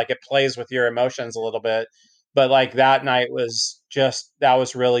wild. Like, it plays with your emotions a little bit, but like that night that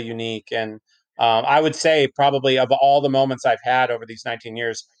was really unique. And I would say probably of all the moments I've had over these 19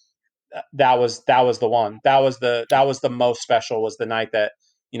 years, that was the one. That was the most special, was the night that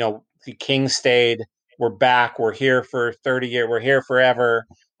the Kings stayed. we're back, we're here for 30 years, we're here forever.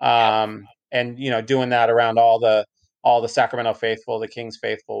 And, doing that around all the Sacramento faithful, the Kings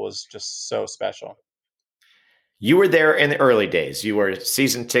faithful, was just so special. You were there in the early days. You were a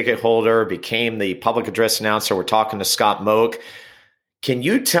season ticket holder, became the public address announcer. We're talking to Scott Moak. Can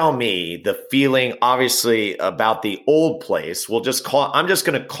you tell me the feeling, obviously, about the old place? I'm just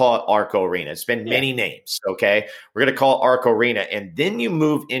going to call it Arco Arena. It's been many names, okay? We're going to call it Arco Arena. And then you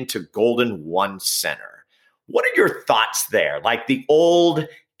move into Golden One Center. What are your thoughts there? Like the old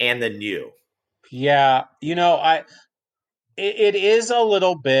and the new? Yeah, it is a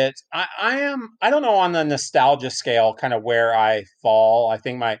little bit. I don't know, on the nostalgia scale, kind of where I fall. I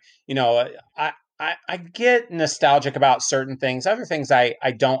think I get nostalgic about certain things. Other things I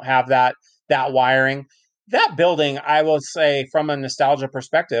don't have that wiring. That building, I will say, from a nostalgia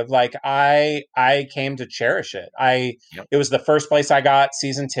perspective, like I came to cherish it. It was the first place I got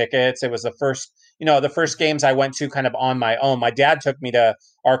season tickets. It was the first games I went to kind of on my own. My dad took me to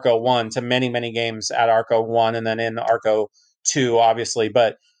Arco 1, to many, many games at Arco 1 and then in Arco 2, obviously.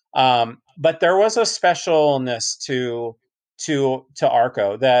 But there was a specialness to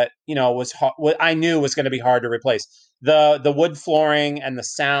Arco that, was what I knew was going to be hard to replace. The wood flooring and the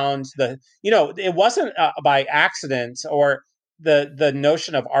sound, it wasn't by accident, or the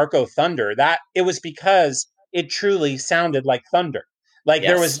notion of Arco Thunder, that it was because it truly sounded like thunder. Like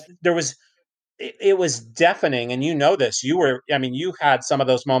Yes. it was deafening. And this, you had some of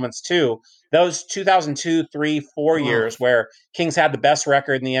those moments too. Those 2002, 3, 4 years where Kings had the best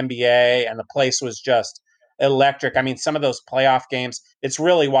record in the NBA and the place was just electric. I mean, some of those playoff games, it's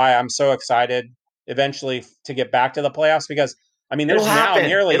really why I'm so excited eventually to get back to the playoffs, because there's now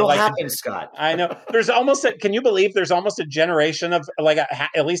nearly It'll happen, Scott. I know there's almost can you believe there's almost a generation of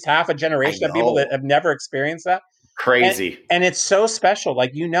at least half a generation of people that have never experienced that? Crazy. And it's so special.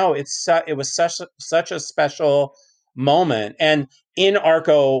 Like, it was such a special moment. And in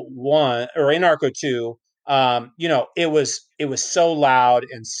Arco 1 or in Arco 2, it was so loud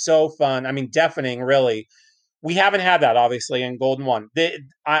and so fun. Deafening, really. We haven't had that, obviously, in Golden 1.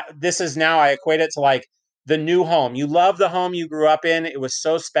 This is now, I equate it to like the new home. You love the home you grew up in. It was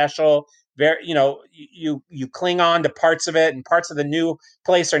so special. Very, you cling on to parts of it, and parts of the new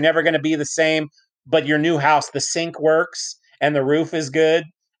place are never going to be the same. But your new house, the sink works and the roof is good.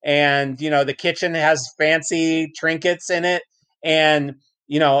 And, the kitchen has fancy trinkets in it. And,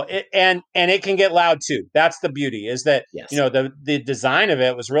 and it can get loud too. That's the beauty, is that, the design of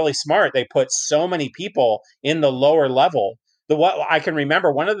it was really smart. They put so many people in the lower level. What I can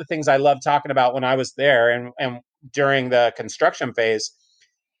remember, one of the things I loved talking about when I was there and during the construction phase,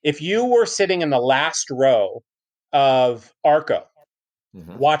 if you were sitting in the last row of Arco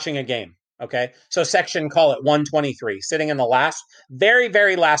watching a game, okay, so section, call it 123, sitting in the last, very,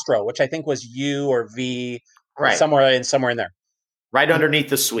 very last row, which I think was U or V, right, somewhere in there, right underneath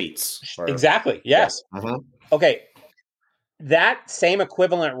the suites. Exactly. Yes. Yeah. Okay. That same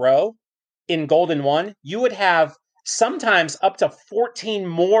equivalent row in Golden 1, you would have sometimes up to 14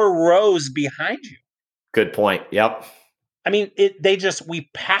 more rows behind you. Good point. Yep. We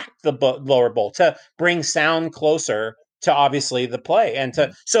packed the lower bowl to bring sound closer to, obviously, the play. And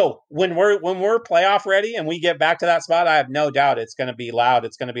so when we're playoff ready and we get back to that spot, I have no doubt it's going to be loud.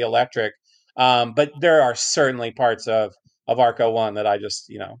 It's going to be electric. But there are certainly parts of Arco 1 that I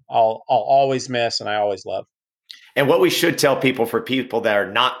just, I'll always miss and I always love. And what we should tell people, for people that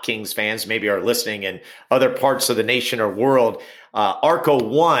are not Kings fans, maybe are listening in other parts of the nation or world, Arco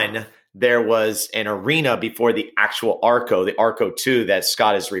 1, there was an arena before the actual Arco, the Arco 2 that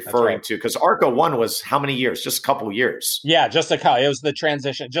Scott is referring to. Because Arco 1 was how many years? Just a couple years. Yeah, it was the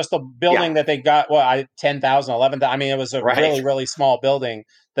transition. Just the building that they got, 10,000, 11,000. It was a really, really small building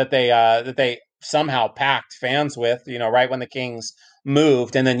that they somehow packed fans with, right when the Kings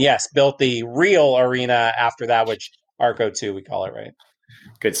moved. And then, built the real arena after that, which Arco 2, we call it, right?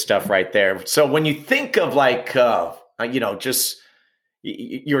 Good stuff right there. So when you think of just...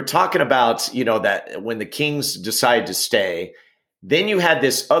 You were talking about, that when the Kings decided to stay, then you had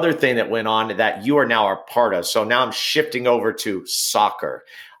this other thing that went on that you are now a part of. So now I'm shifting over to soccer,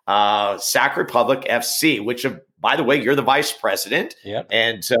 Sac Republic FC, which, by the way, you're the vice president. Yep.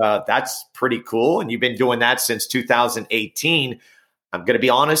 And that's pretty cool. And you've been doing that since 2018. I'm going to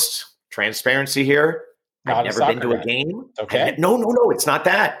be honest, transparency here. I've never been to a game. Okay. No, it's not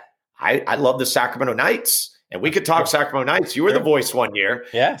that. I love the Sacramento Knights. And we could talk Sacramento Knights. You were the voice one year.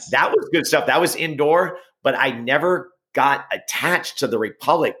 Yes. That was good stuff. That was indoor, but I never got attached to the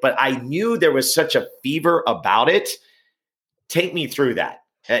Republic. But I knew there was such a fever about it. Take me through that.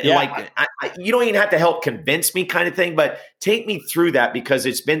 Yeah. You don't even have to help convince me kind of thing, but take me through that because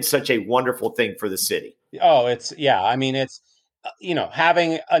it's been such a wonderful thing for the city. Oh, I mean, it's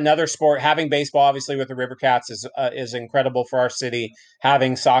having another sport, having baseball, obviously with the River Cats is incredible for our city.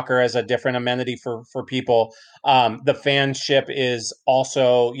 Having soccer as a different amenity for people, the fanship is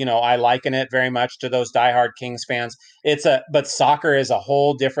also, I liken it very much to those diehard Kings fans. But soccer is a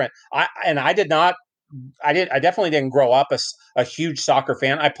whole different. I definitely didn't grow up a huge soccer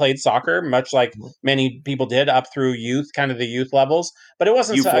fan. I played soccer much like many people did up through youth, kind of the youth levels, but it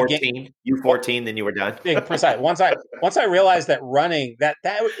wasn't U14, then you were done. Being precise. Once I realized that running that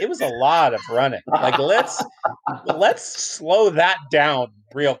it was a lot of running. Like let's slow that down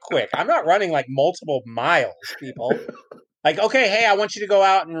real quick. I'm not running like multiple miles, people. Like, okay, hey, I want you to go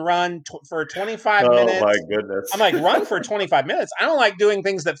out and run for 25 minutes. Oh, my goodness. I'm like, run for 25 minutes? I don't like doing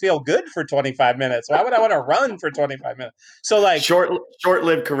things that feel good for 25 minutes. Why would I want to run for 25 minutes? So, like...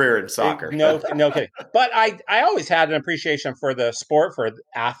 Short-lived career in soccer. No kidding. But I always had an appreciation for the sport, for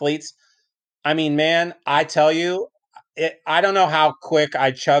athletes. I mean, man, I tell you, I don't know how quick I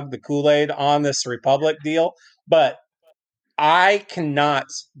chugged the Kool-Aid on this Republic deal, but I cannot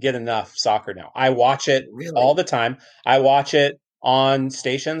get enough soccer now. I watch it all the time. I watch it on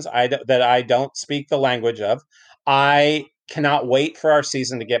stations that I don't speak the language of. I cannot wait for our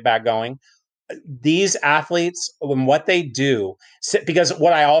season to get back going. These athletes, when what they do, because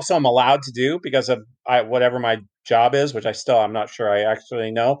what I also am allowed to do because of whatever my job is, which I'm not sure I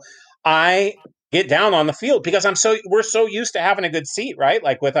actually know, I get down on the field because we're so used to having a good seat, right?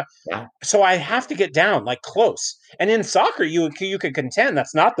 Like so I have to get down like close. And in soccer, you could contend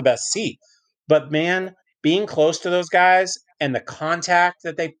that's not the best seat, but man, being close to those guys and the contact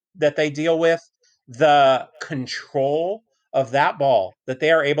that they deal with, the control of that ball that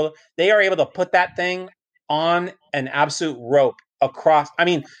they are able to put that thing on an absolute rope across. I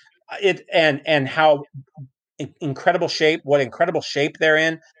mean, and how incredible shape they're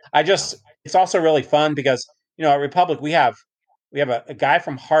in. It's also really fun because, at Republic, we have a guy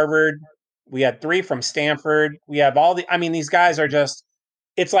from Harvard. We had 3 from Stanford. We have these guys are just,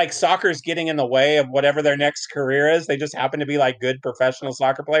 it's like soccer's getting in the way of whatever their next career is. They just happen to be like good professional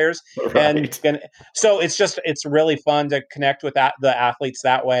soccer players. Right. And so it's really fun to connect with the athletes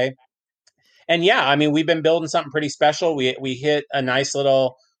that way. And yeah, I mean, we've been building something pretty special. We hit a nice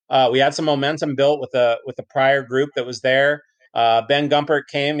little, we had some momentum built with the prior group that was there. Ben Gumpert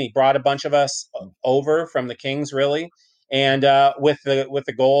came. He brought a bunch of us over from the Kings, really, and with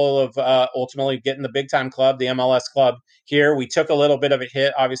the goal of ultimately getting the big time club, the MLS club here. We took a little bit of a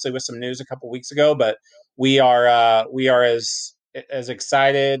hit, obviously, with some news a couple weeks ago, but we are as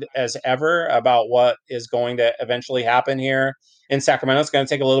excited as ever about what is going to eventually happen here in Sacramento. It's going to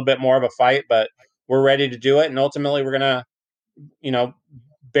take a little bit more of a fight, but we're ready to do it, and ultimately, we're going to,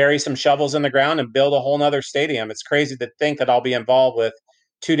 bury some shovels in the ground and build a whole nother stadium. It's crazy to think that I'll be involved with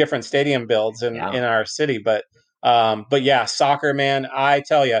 2 different stadium builds in our city. But yeah, soccer, man, I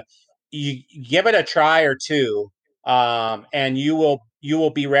tell you give it a try or two, and you will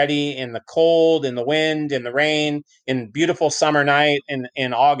be ready in the cold, in the wind, in the rain, in beautiful summer night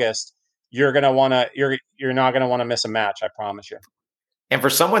in August. You're not going to want to miss a match. I promise you. And for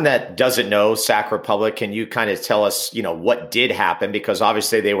someone that doesn't know Sac Republic, can you kind of tell us, what did happen? Because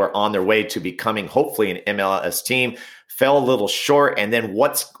obviously they were on their way to becoming hopefully an MLS team, fell a little short. And then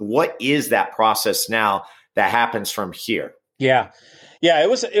what is that process now that happens from here? Yeah. Yeah, it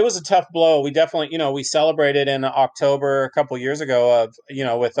was a tough blow. We definitely, we celebrated in October a couple of years ago of,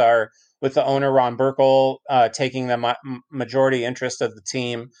 with the owner, Ron Burkle, taking the majority interest of the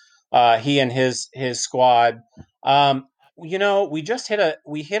team, he and his squad. We just hit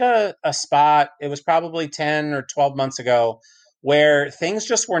a spot. It was probably 10 or 12 months ago where things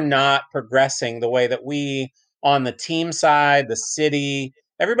just were not progressing the way that we, on the team side, the city,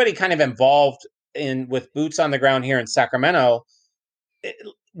 everybody kind of involved with boots on the ground here in Sacramento.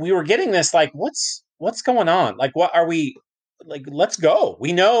 We were getting this like, what's going on? Like, what are we like? Let's go.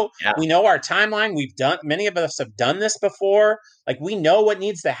 We know our timeline. Many of us have done this before. Like, we know what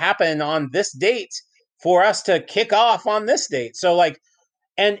needs to happen on this date for us to kick off on this date. So like,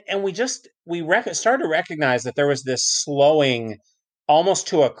 and we started to recognize that there was this slowing, almost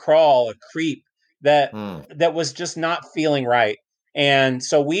to a crawl, a creep that was just not feeling right. And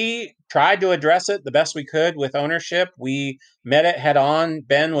so we tried to address it the best we could with ownership. We met it head on.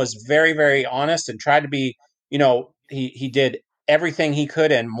 Ben was very, very honest and tried to be, he did everything he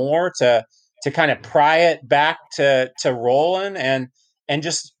could and more to kind of pry it back to rolling, and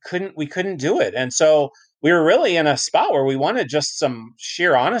just couldn't do it. And so we were really in a spot where we wanted just some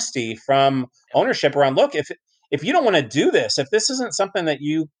sheer honesty from ownership around, look, if you don't want to do this, if this isn't something that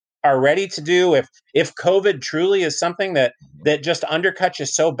you are ready to do, if COVID truly is something that just undercuts you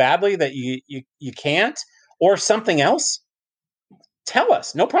so badly that you can't, or something else, tell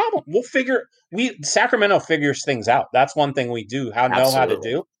us. No problem. Sacramento figures things out. That's one thing we do know how to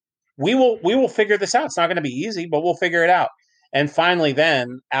do. We will figure this out. It's not going to be easy, but we'll figure it out. And finally,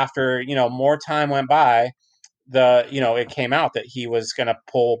 then after more time went by, it came out that he was going to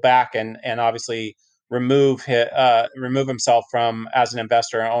pull back and obviously remove himself from as an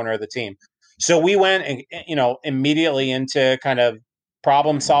investor and owner of the team. So we went and immediately into kind of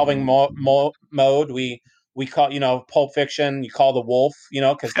problem solving mode. We call Pulp Fiction. You call the wolf,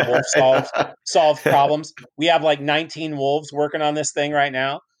 because the wolf solves problems. We have like 19 wolves working on this thing right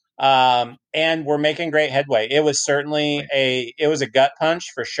now. And we're making great headway. It was certainly a gut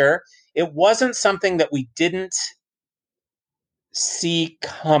punch for sure. It wasn't something that we didn't see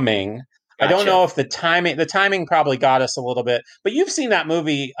coming. Gotcha. I don't know if the timing probably got us a little bit, but you've seen that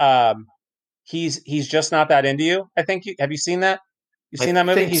movie. He's just not that into you. I think have you seen that? You've seen that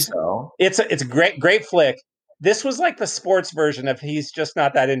movie? So. It's a great flick. This was like the sports version of He's Just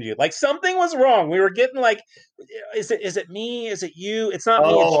Not That Into You. Like something was wrong. We were getting like, is it me? Is it you? It's not me.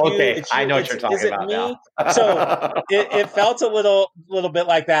 It's you. Okay. It's you. I know what you're talking about me? now. So it felt a little bit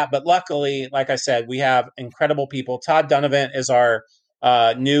like that. But luckily, like I said, we have incredible people. Todd Donovan is our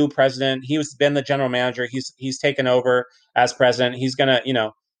new president. He's been the general manager. He's taken over as president. He's gonna,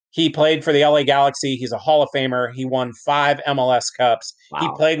 he played for the LA Galaxy. He's a Hall of Famer. He won 5 MLS Cups. Wow. He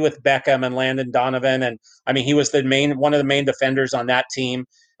played with Beckham and Landon Donovan. And I mean, he was one of the main defenders on that team.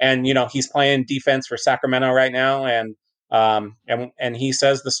 And, he's playing defense for Sacramento right now. And he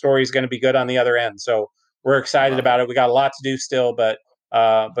says the story is going to be good on the other end. So we're excited about it. We got a lot to do still, but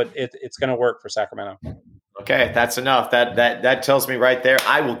it's going to work for Sacramento. Okay, that's enough. That tells me right there.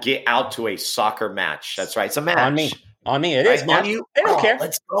 I will get out to a soccer match. That's right. It's a match. On me, it is. On you? They don't care.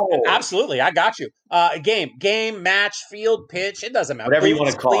 Let's go. Absolutely, I got you. Game, match, field, pitch. It doesn't matter. Whatever you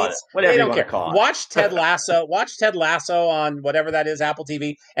want to call it. Whatever you want to call it. Watch Ted Lasso. Watch Ted Lasso on whatever that is, Apple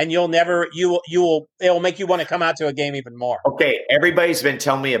TV, and it'll make you want to come out to a game even more. Okay, everybody's been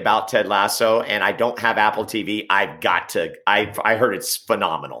telling me about Ted Lasso, and I don't have Apple TV. I've got to. I heard it's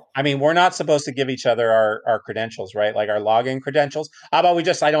phenomenal. I mean, we're not supposed to give each other our credentials, right? Like our login credentials. How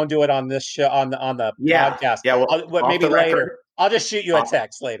about I don't do it on this show on the podcast. Yeah, well, maybe later. I'll just shoot you a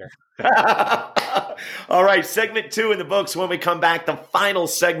text later. All right, segment 2 in the books. When we come back, the final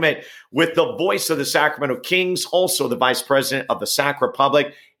segment with the voice of the Sacramento Kings, also the vice president of the Sac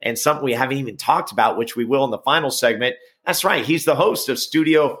Republic, and something we haven't even talked about, which we will in the final segment. That's right. He's the host of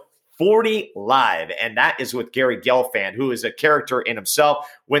Studio 40 Live, and that is with Gary Gelfand, who is a character in himself,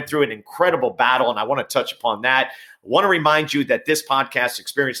 went through an incredible battle, and I want to touch upon that. I want to remind you that this podcast,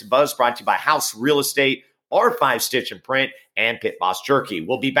 Experience the Buzz, brought to you by House Real Estate, R5 Stitch and Print, and Pit Boss Jerky.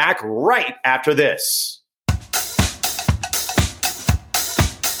 We'll be back right after this.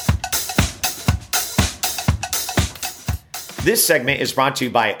 This segment is brought to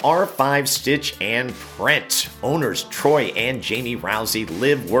you by R5 Stitch and Print. Owners Troy and Jamie Rousey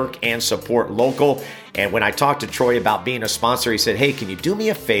live, work, and support local. And when I talked to Troy about being a sponsor, he said, hey, can you do me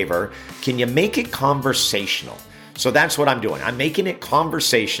a favor? Can you make it conversational? So that's what I'm doing. I'm making it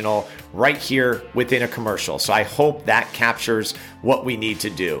conversational right here within a commercial. So I hope that captures what we need to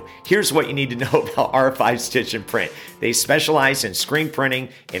do. Here's what you need to know about R5 Stitch and Print. They specialize in screen printing,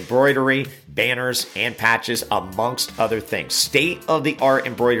 embroidery, banners, and patches, amongst other things. State-of-the-art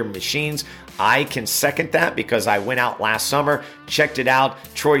embroidery machines. I can second that because I went out last summer, checked it out.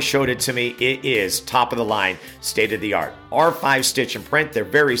 Troy showed it to me. It is top of the line, state of the art. R5 Stitch and Print, they're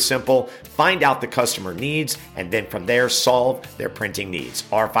very simple. Find out the customer needs and then from there solve their printing needs.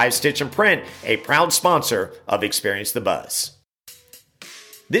 R5 Stitch and Print, a proud sponsor of Experience the Buzz.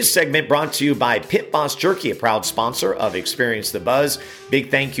 This segment brought to you by Pit Boss Jerky, a proud sponsor of Experience the Buzz.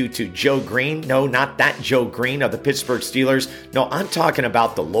 Big thank you to Joe Green. No, not that Joe Green of the Pittsburgh Steelers. No, I'm talking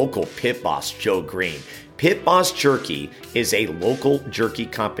about the local Pit Boss, Joe Green. Pit Boss Jerky is a local jerky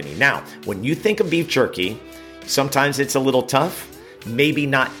company. Now, when you think of beef jerky, sometimes it's a little tough. Maybe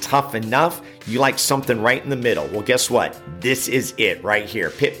not tough enough. You like something right in the middle. Well, guess what? This is it right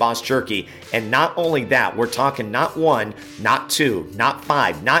here. Pit Boss Jerky. And not only that, we're talking not 1, not 2, not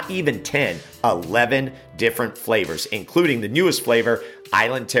 5, not even 10, 11 different flavors, including the newest flavor,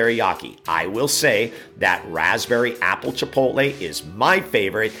 Island Teriyaki. I will say that raspberry apple chipotle is my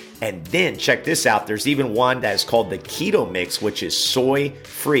favorite. And then check this out. There's even one that is called the Keto Mix, which is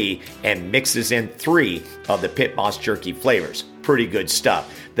soy-free and mixes in 3 of the Pit Boss Jerky flavors. Pretty good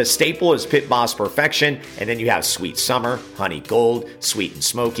stuff. The staple is Pit Boss Perfection, and then you have Sweet Summer, Honey Gold, Sweet and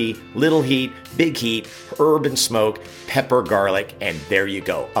Smoky, Little Heat, Big Heat, Herb and Smoke, Pepper Garlic, and there you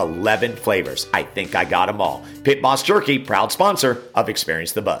go, 11 flavors. I think I got them all. Pit Boss Jerky, proud sponsor of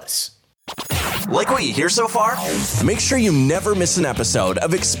Experience the Buzz. Like what you hear so far? Make sure you never miss an episode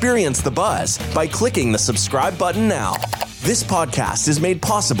of Experience the Buzz by clicking the subscribe button now. This podcast is made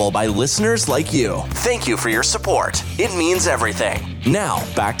possible by listeners like you. Thank you for your support. It means everything. Now,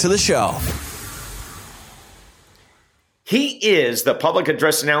 back to the show. He is the public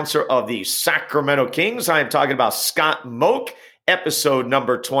address announcer of the Sacramento Kings. I am talking about Scott Moak, episode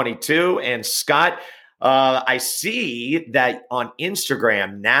number 22. And Scott, I see that on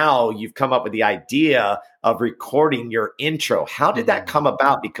Instagram now you've come up with the idea of recording your intro. How did that come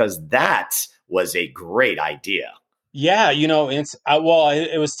about? Because that was a great idea. Yeah,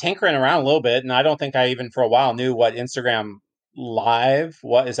 it was tinkering around a little bit, and I don't think I even for a while knew what Instagram Live.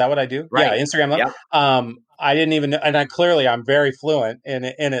 What is that? What I do? Right. Yeah, Instagram Live. Yep. I didn't even know, and I'm very fluent in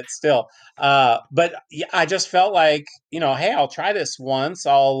it still. But yeah, I just felt like, hey, I'll try this once.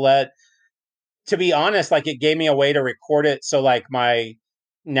 To be honest, like it gave me a way to record it. So like my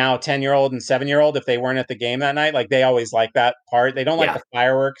now 10-year-old and 7-year-old, if they weren't at the game that night, like they always like that part. They don't like the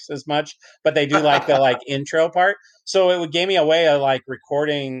fireworks as much, but they do like the like intro part. So it gave me a way of like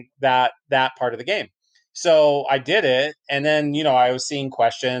recording that part of the game. So I did it. And then, I was seeing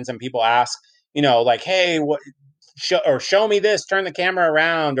questions and people ask, like, hey, show me this, turn the camera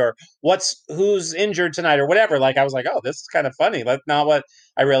around, or who's injured tonight or whatever. Like, I was like, oh, this is kind of funny. That's not what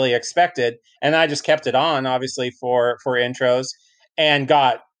I really expected. And I just kept it on, obviously, for intros, and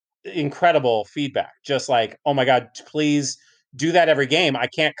got incredible feedback. Just like, oh my God, please do that every game. I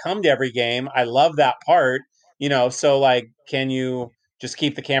can't come to every game. I love that part, so like, can you just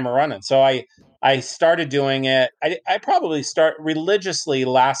keep the camera running? So I started doing it. I probably start religiously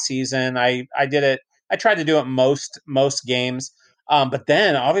last season. I did it. I tried to do it most games. But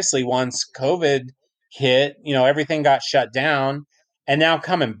then obviously once COVID hit, everything got shut down. And now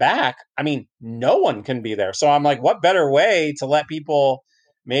coming back, I mean, no one can be there. So I'm like, what better way to let people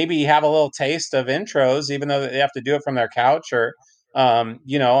maybe have a little taste of intros, even though they have to do it from their couch or,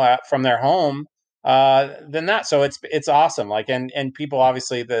 from their home, than that. So it's awesome. Like, and people,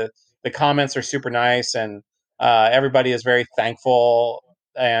 obviously the comments are super nice, and everybody is very thankful.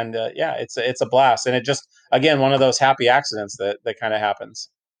 And it's a blast. And it just, again, one of those happy accidents that kind of happens.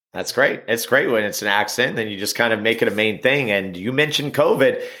 That's great. It's great when it's an accident, then you just kind of make it a main thing. And you mentioned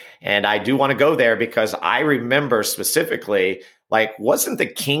COVID, and I do want to go there because I remember specifically, like, wasn't the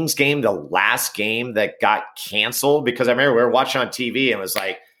Kings game the last game that got canceled? Because I remember we were watching on TV and it was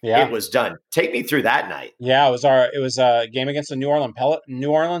like, it was done. Take me through that night. Yeah, it was a game against the New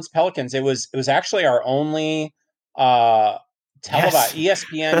Orleans Pelicans. It was actually our only televised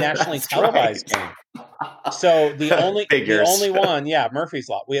ESPN nationally televised game. So the only one, Murphy's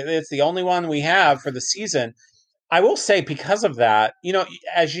Law. It's the only one we have for the season. I will say, because of that,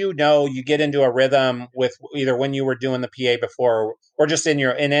 as you get into a rhythm with either when you were doing the PA before or just in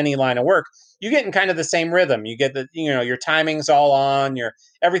any line of work, you get in kind of the same rhythm. You get your timing's all on, your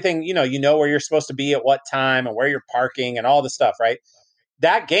everything, where you're supposed to be at what time and where you're parking and all the stuff, right?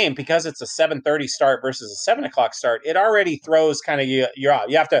 That game, because it's a 7:30 start versus a 7:00 start, it already throws kind of you're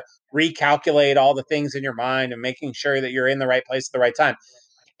out. You have to recalculate all the things in your mind and making sure that you're in the right place at the right time.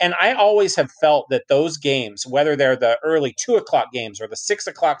 And I always have felt that those games, whether they're the early 2:00 games or the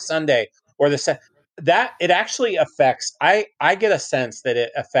 6:00 Sunday or that it actually affects, I get a sense that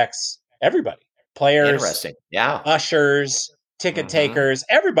it affects everybody, players, interesting, ushers, ticket takers,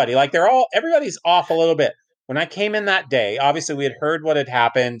 everybody. Like everybody's off a little bit. When I came in that day, obviously we had heard what had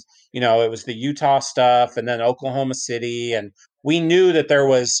happened. It was the Utah stuff and then Oklahoma City. And we knew that there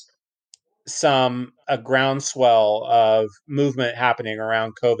was a groundswell of movement happening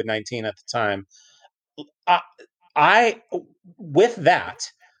around COVID-19 at the time. With that,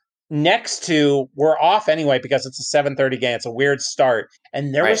 next to, we're off anyway because it's a 7:30 game. It's a weird start.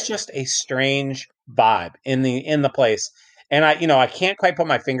 And there was just a strange vibe in the place. And I can't quite put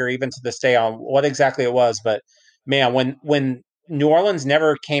my finger even to this day on what exactly it was, but man, when New Orleans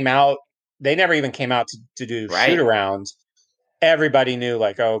never came out, they never even came out to do shoot arounds. Everybody knew,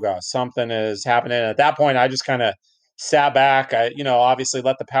 like, oh gosh, something is happening. And at that point, I just kind of sat back. I, obviously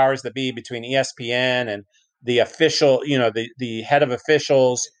let the powers that be between ESPN and the official, the head of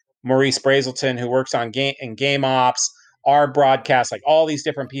officials, Maurice Brazelton, who works on game ops, our broadcast, like all these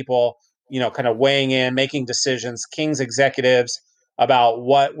different people, kind of weighing in, making decisions, Kings executives about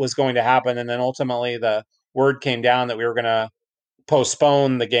what was going to happen. And then ultimately the word came down that we were going to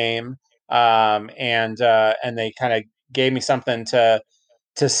postpone the game. And they kind of gave me something to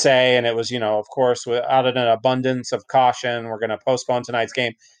to say, and it was, of course, out of an abundance of caution, we're going to postpone tonight's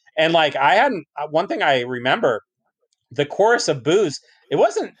game. And like, one thing I remember, the chorus of boos,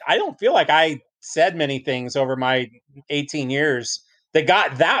 I don't feel like I said many things over my 18 years that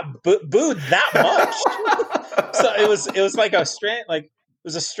got that booed that much. So it was like it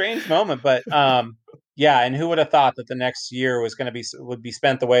was a strange moment, but yeah. And who would have thought that the next year would be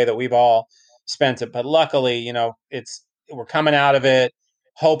spent the way that we've all spent it? But luckily, we're coming out of it,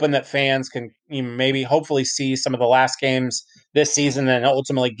 hoping that fans can maybe hopefully see some of the last games this season and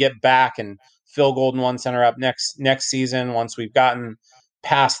ultimately get back and fill Golden One Center up next season once we've gotten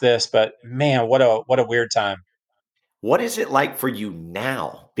past this. But man, what a weird time. What is it like for you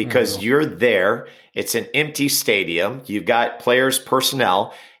now? Because you're there, it's an empty stadium, you've got players,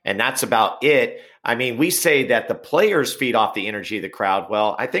 personnel, and that's about it. I mean, we say that the players feed off the energy of the crowd.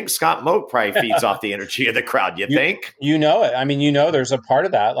 Well, I think Scott Moak probably feeds off the energy of the crowd. You think? You know it. I mean, there's a part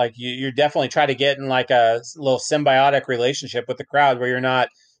of that. Like you definitely try to get in like a little symbiotic relationship with the crowd where you're not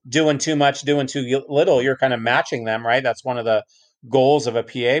doing too much, doing too little. You're kind of matching them, right? That's one of the goals of a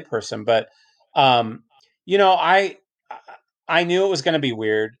PA person. But, I knew it was going to be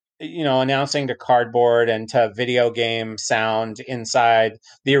weird, announcing to cardboard and to video game sound inside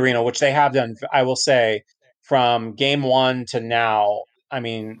the arena, which they have done, I will say, from game one to now. I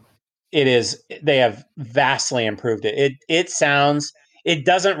mean, they have vastly improved it. It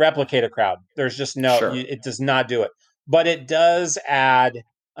doesn't replicate a crowd. There's just it does not do it, but it does add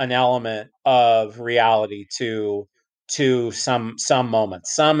an element of reality to some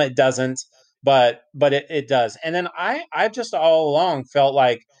moments. Some it doesn't, but it does. And then I just all along felt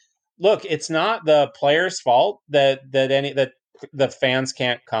like, look, it's not the players' fault that the fans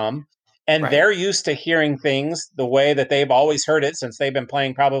can't come. And they're used to hearing things the way that they've always heard it since they've been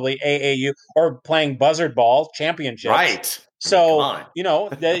playing probably AAU or playing buzzard ball championships. Right. So,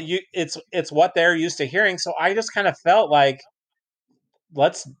 it's what they're used to hearing. So I just kind of felt like,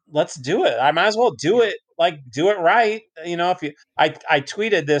 let's do it. I might as well do it. Like, do it right. I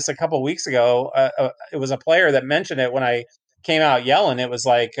tweeted this a couple of weeks ago. It was a player that mentioned it when I came out yelling. It was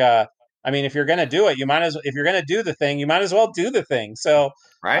like, I mean, if you're going to do it, if you're going to do the thing, you might as well do the thing. So,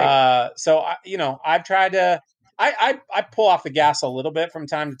 I've tried to, I pull off the gas a little bit from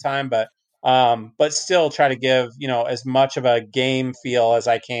time to time, but still try to give, as much of a game feel as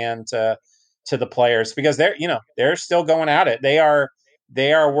I can to the players, because they're still going at it. They are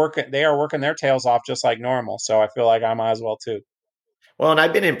working their tails off just like normal. So I feel like I might as well too. Well, and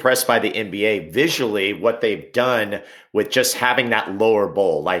I've been impressed by the NBA visually, what they've done with just having that lower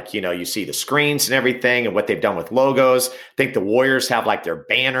bowl. Like, you see the screens and everything and what they've done with logos. I think the Warriors have like their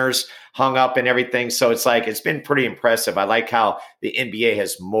banners hung up and everything. So it's been pretty impressive. I like how the NBA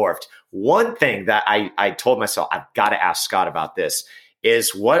has morphed. One thing that I told myself, I've got to ask Scott about this,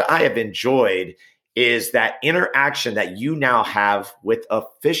 is what I have enjoyed is that interaction that you now have with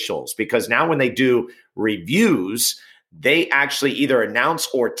officials, because now when they do reviews, they actually either announce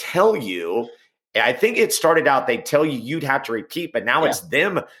or tell you. I think it started out, they tell you you'd have to repeat, but now it's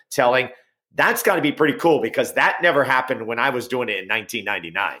them telling. That's got to be pretty cool, because that never happened when I was doing it in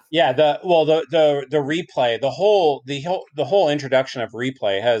 1999. Yeah, the replay, the whole introduction of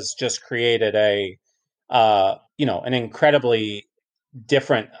replay has just created an incredibly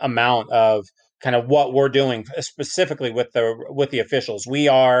different amount of kind of what we're doing specifically with the officials. We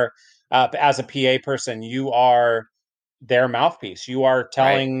are, as a PA person, you are their mouthpiece. You are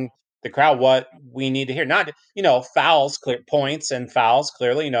telling the crowd what we need to hear. Not, fouls, clear points and fouls,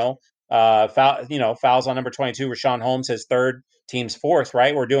 clearly, fouls on number 22, Rashawn Holmes, his third, team's fourth,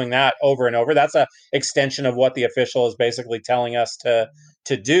 right? We're doing that over and over. That's a extension of what the official is basically telling us to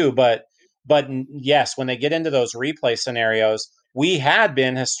do. But yes, when they get into those replay scenarios, we had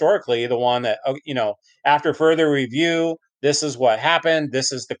been historically the one that, after further review, this is what happened.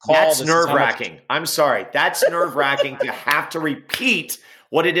 This is the call. That's nerve-wracking. I'm sorry. That's nerve-wracking to have to repeat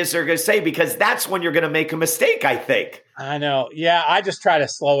what it is they're going to say, because that's when you're going to make a mistake, I think. I know. Yeah, I just try to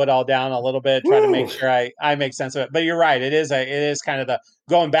slow it all down a little bit, try to make sure I make sense of it. But you're right. It is kind of the,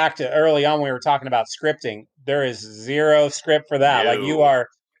 going back to early on, we were talking about scripting. There is zero script for that. Like you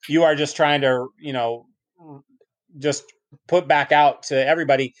are just trying to, just put back out to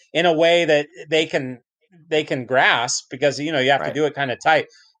everybody in a way that they can grasp, because you have to do it kind of tight.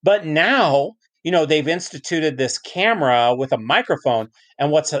 But now they've instituted this camera with a microphone,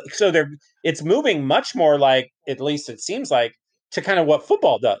 and it's moving much more like, at least it seems like, to kind of what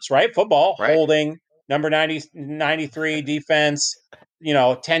football does, right? Football, holding, number 93 defense,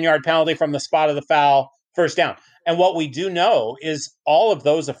 10-yard penalty from the spot of the foul, first down. And what we do know is all of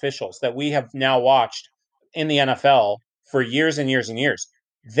those officials that we have now watched in the NFL for years and years and years,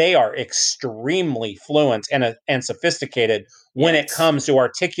 they are extremely fluent and sophisticated when it Yes. comes to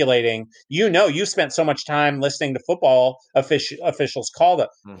articulating. You spent so much time listening to football officials call them.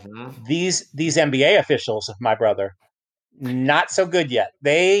 Mhm. These NBA officials, my brother, not so good yet.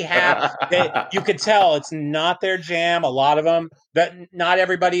 You could tell it's not their jam. A lot of them, but not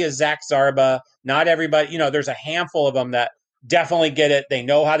everybody is Zach Zarba. Not everybody, there's a handful of them that definitely get it. They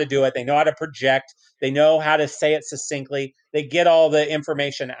know how to do it. They know how to project. They know how to say it succinctly. They get all the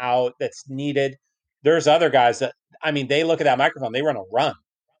information out that's needed. There's other guys that, they look at that microphone, they run.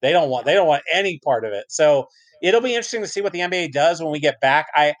 They don't want any part of it. So it'll be interesting to see what the NBA does when we get back.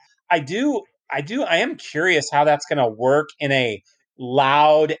 I am curious how that's going to work in a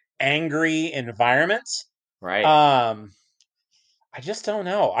loud, angry environment. Right. I just don't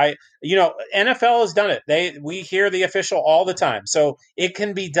know. NFL has done it. We hear the official all the time, so it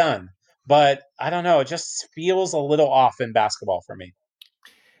can be done. But I don't know. It just feels a little off in basketball for me.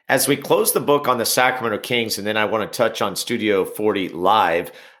 As we close the book on the Sacramento Kings, and then I want to touch on Studio 40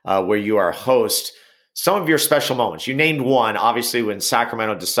 Live, where you are host, some of your special moments. You named one, obviously, when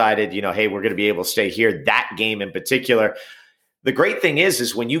Sacramento decided, hey, we're going to be able to stay here, that game in particular. The great thing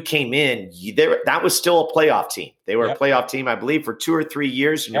is when you came in, that was still a playoff team. They were a playoff team, I believe, for 2 or 3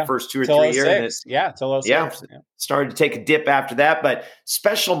 years in your first 2 or 3 years. Till 06. Started to take a dip after that. But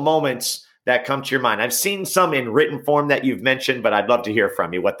special moments that come to your mind. I've seen some in written form that you've mentioned, but I'd love to hear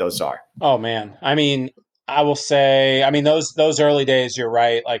from you what those are. Oh, man. I will say, those early days, you're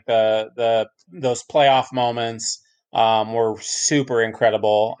right. Like those playoff moments were super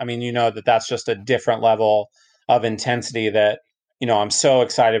incredible. That's just a different level of intensity that, I'm so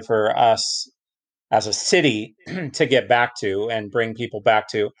excited for us as a city to get back to and bring people back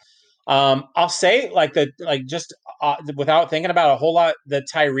to. I'll say without thinking about a whole lot, the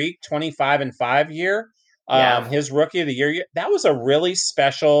Tyreek 25-5 year, his rookie of the year, that was a really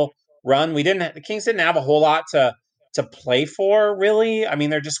special run. The Kings didn't have a whole lot to play for, really.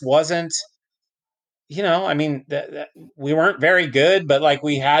 There just wasn't, we weren't very good, but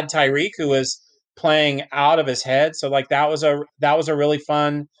we had Tyreek, who was playing out of his head. So that was a really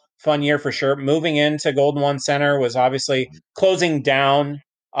fun year for sure. Moving into Golden One Center was obviously closing down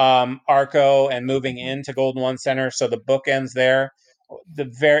Arco and moving into Golden One Center. So the bookends there, the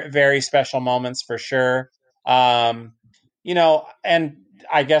very, very special moments for sure. And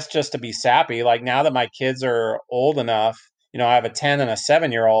I guess just to be sappy, now that my kids are old enough, I have a 10 and a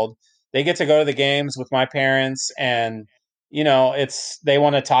 7-year-old, they get to go to the games with my parents, and they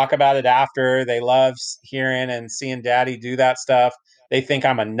want to talk about it after. They love hearing and seeing daddy do that stuff. They think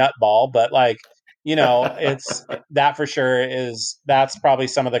I'm a nutball, but it's that for sure that's probably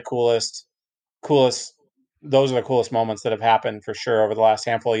some of the coolest, those are the coolest moments that have happened for sure over the last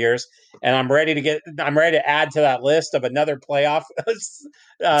handful of years. And I'm ready to add to that list of another playoff it's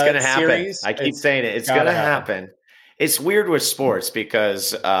going to happen. Series. I keep saying it. It's going to happen. It's weird with sports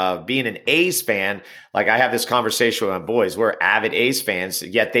because being an A's fan, I have this conversation with my boys. We're avid A's fans,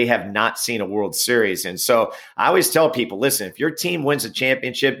 yet they have not seen a World Series. And so I always tell people, listen, if your team wins a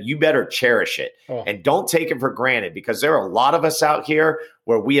championship, you better cherish it and don't take it for granted, because there are a lot of us out here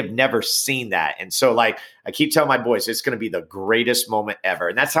where we have never seen that. And so I keep telling my boys, it's going to be the greatest moment ever.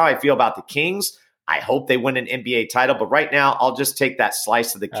 And that's how I feel about the Kings. I hope they win an NBA title. But right now, I'll just take that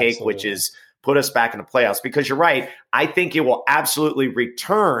slice of the cake, Absolutely. which is put us back in the playoffs, because you're right. I think it will absolutely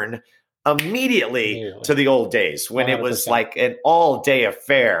return immediately to the old days when 100%. It was like an all-day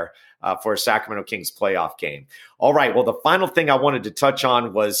affair for a Sacramento Kings playoff game. All right. Well, the final thing I wanted to touch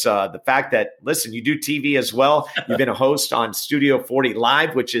on was the fact that, listen, you do TV as well. You've been a host on Studio 40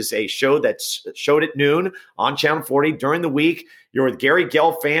 Live, which is a show that's showed at noon on Channel 40 during the week. You're with Gary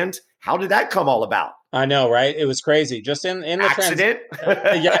Gelfand. How did that come all about? I know, right? It was crazy. Just in the accident.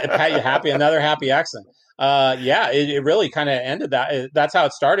 Another happy accident. It really kind of ended that. That's how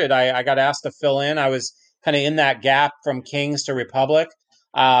it started. I got asked to fill in. I was kind of in that gap from Kings to Republic.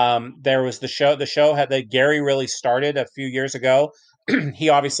 There was the show. The show that Gary really started a few years ago. he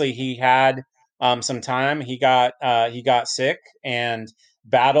had some time. He got sick and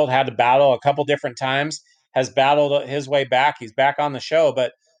had to battle a couple different times. Has battled his way back. He's back on the show,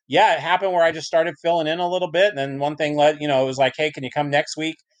 but. Yeah, it happened where I just started filling in a little bit. And then one thing it was like, hey, can you come next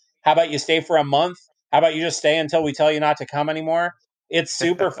week? How about you stay for a month? How about you just stay until we tell you not to come anymore? It's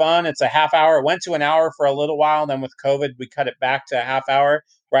super fun. It's a half hour. It went to an hour for a little while. And then with COVID, we cut it back to a half hour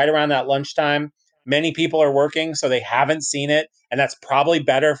right around that lunchtime. Many people are working, so they haven't seen it. And that's probably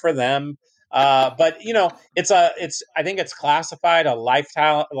better for them. But I think it's classified a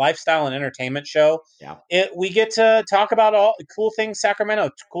lifestyle and entertainment show. Yeah. We get to talk about all cool things, Sacramento,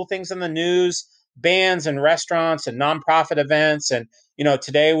 cool things in the news, bands and restaurants and nonprofit events. And,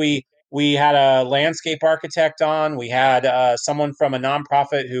 today we had a landscape architect on. We had someone from a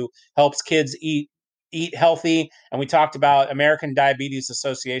nonprofit who helps kids eat healthy, and we talked about American Diabetes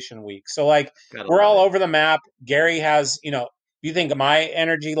Association Week. So like Gotta we're love all it. over the map. Gary has, you think my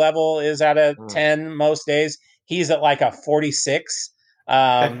energy level is at a 10 most days. He's at like a 46.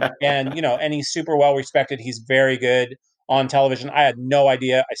 And he's super well respected. He's very good on television. I had no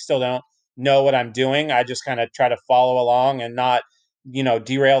idea. I still don't know what I'm doing. I just kind of try to follow along and not,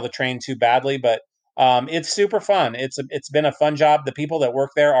 derail the train too badly. But it's super fun. It's been a fun job. The people that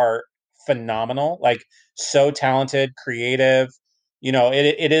work there are phenomenal, like so talented, creative.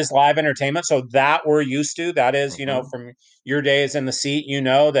 It is live entertainment. So that we're used to. That is, from your days in the seat,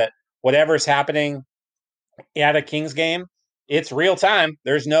 that whatever's happening at a Kings game, it's real time.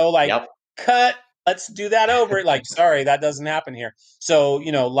 There's no like cut. Let's do that over. Like, sorry, that doesn't happen here. So,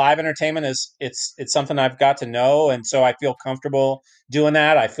 live entertainment it's something I've got to know. And so I feel comfortable doing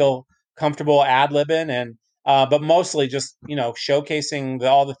that. I feel comfortable ad-libbing and, but mostly just, showcasing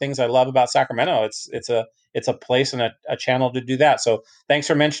all the things I love about Sacramento. It's a place and a channel to do that. So thanks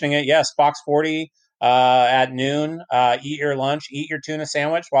for mentioning it. Yes. Fox 40, at noon, eat your lunch, eat your tuna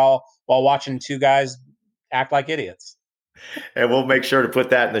sandwich while watching two guys act like idiots. And we'll make sure to put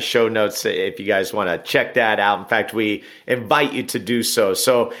that in the show notes if you guys want to check that out. In fact, we invite you to do so.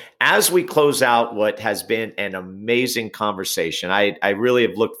 So as we close out what has been an amazing conversation, I really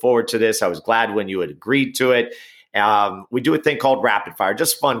have looked forward to this. I was glad when you had agreed to it. We do a thing called rapid fire,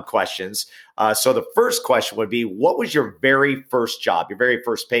 just fun questions. So the first question would be, what was your very first job, your very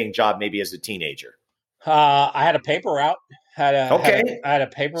first paying job, maybe as a teenager? I had a paper route. I had a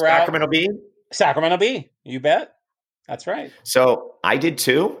paper route. Sacramento Bee? Sacramento Bee, you bet. That's right. So I did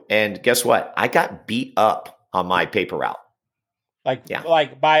too. And guess what? I got beat up on my paper route.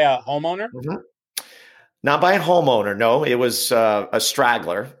 Like by a homeowner? Mm-hmm. Not by a homeowner. No, it was a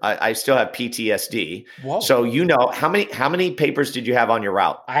straggler. I still have PTSD. Whoa. So how many papers did you have on your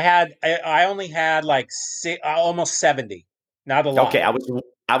route? I only had like almost 70. Not a lot. Okay,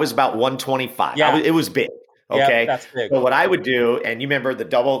 I was about 125. Yeah. It was big. Okay, that's big. So what I would do, and you remember the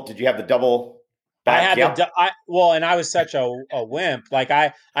double? Did you have the double? I had and I was such a wimp. Like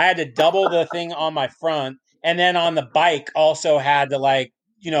I had to double the thing on my front, and then on the bike also had to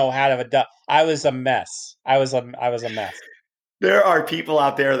I was a mess. I was a mess. There are people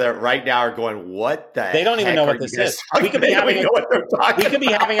out there that right now are going, "What the?" They don't even know what this is. We could be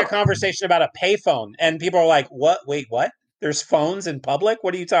having a conversation about a payphone, and people are like, "What? Wait, what? There's phones in public?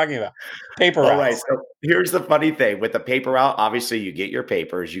 What are you talking about?" Paper routes. All right. So here's the funny thing with the paper route. Obviously, you get your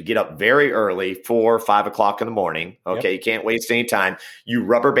papers. You get up very early, 4 or 5 o'clock in the morning. Okay. Yep. You can't waste any time. You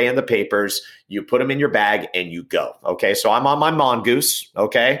rubber band the papers. You put them in your bag and you go. Okay. So I'm on my mongoose.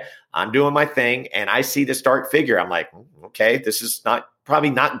 Okay. I'm doing my thing and I see the start figure. I'm like, okay, this is probably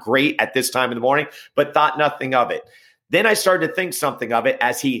not great at this time in the morning, but thought nothing of it. Then I started to think something of it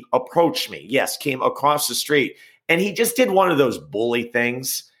as he approached me. Yes. Came across the street. And he just did one of those bully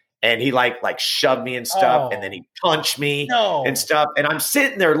things. And he like shoved me and stuff. And then he punched me and stuff. And I'm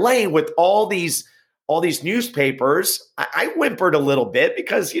sitting there laying with all these newspapers. I whimpered a little bit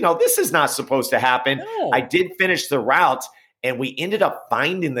because, this is not supposed to happen. No. I did finish the route. And we ended up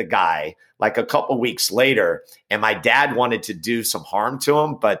finding the guy like a couple weeks later. And my dad wanted to do some harm to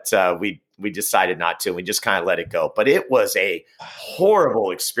him, but we decided not to. We just kind of let it go. But it was a horrible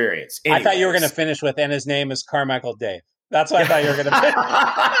experience. Anyways. I thought you were going to finish with, and his name is Carmichael Dave. That's what I thought you were going to finish.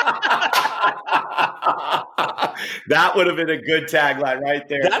 That would have been a good tagline right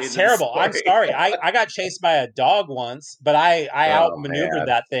there. That's terrible. I'm sorry. I got chased by a dog once, but I outmaneuvered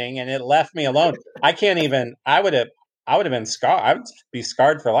that thing and it left me alone. I can't even, I would have been scarred. I would be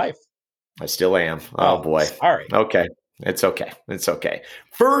scarred for life. I still am. Oh boy. Sorry. Okay. It's okay. It's okay.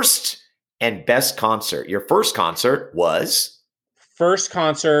 First and best concert. Your first concert was? First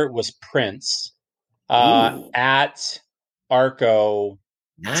concert was Prince at Arco.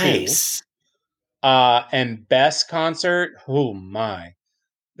 Nice. 2. And best concert, oh my.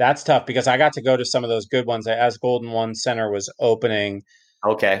 That's tough because I got to go to some of those good ones as Golden One Center was opening.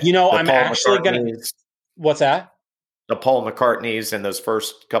 Okay. I'm actually going to. What's that? The Paul McCartney's and those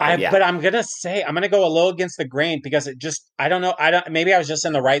first couple. But I'm going to go a little against the grain because I don't know. Maybe I was just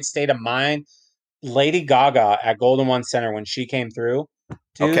in the right state of mind. Lady Gaga at Golden One Center when she came through.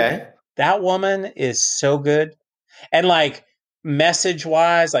 Dude, that woman is so good. And like message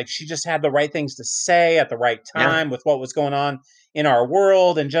wise, like she just had the right things to say at the right time with what was going on in our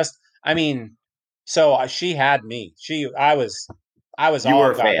world. And just, so she had me. I was you all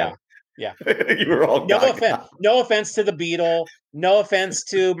were a Gaga. fan. Yeah. You were all Gaga. No offense to the Beatles. No offense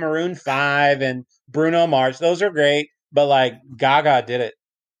to Maroon 5 and Bruno Mars. Those are great. but like Gaga did it.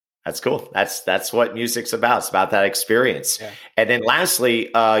 That's cool. That's what music's about. It's about that experience. Yeah. And then lastly,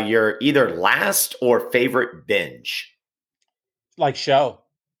 your either last or favorite binge. Like show.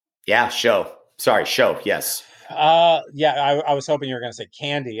 Yeah, show. Sorry, show. Yes. Yeah, I was hoping you were going to say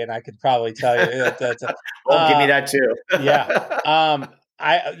candy, and I could probably tell you. Oh, give me that too. Yeah.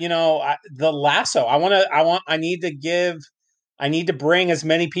 The Lasso. I need to bring as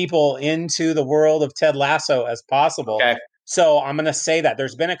many people into the world of Ted Lasso as possible. Okay. So I'm going to say that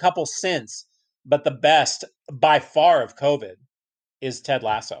there's been a couple since, but the best by far of COVID is Ted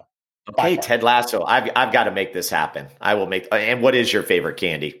Lasso. Okay, Ted Lasso. I've got to make this happen. I will make. And what is your favorite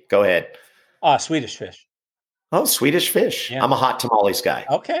candy? Go ahead. Swedish Fish. Oh, Swedish Fish. Yeah. I'm a hot tamales guy.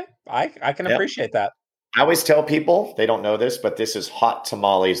 Okay. I can appreciate that. I always tell people, they don't know this, but this is Hot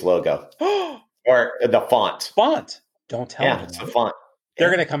Tamales logo. Or the font. Font. Don't tell them. Yeah, it's a font. They're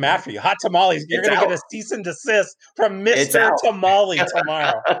going to come after you. Hot Tamales. You're going to get a cease and desist from Mr. Tamale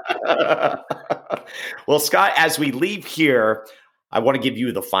tomorrow. Well, Scott, as we leave here, I want to give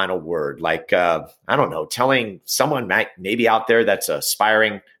you the final word. Like, I don't know, telling someone maybe out there that's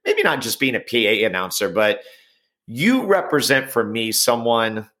aspiring, maybe not just being a PA announcer, but you represent for me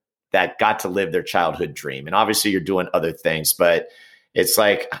someone that got to live their childhood dream. And obviously you're doing other things, but it's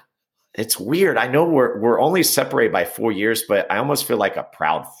like, it's weird. I know we're only separated by 4 years, but I almost feel like a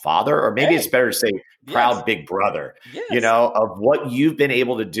proud father, or maybe it's better to say proud big brother, of what you've been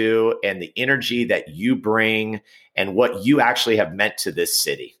able to do and the energy that you bring and what you actually have meant to this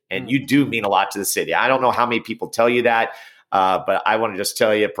city. And you do mean a lot to the city. I don't know how many people tell you that, but I want to just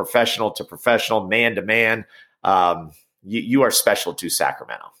tell you, professional to professional, man to man, you are special to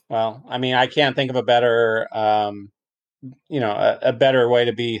Sacramento. Well, I mean, I can't think of a better, a better way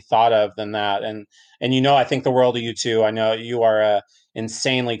to be thought of than that. And I think the world of you too. I know you are a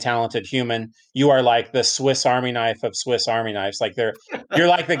insanely talented human. You are like the Swiss Army knife of Swiss Army knives. Like you're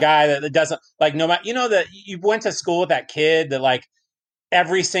like the guy that doesn't like, no matter, that you went to school with that kid that like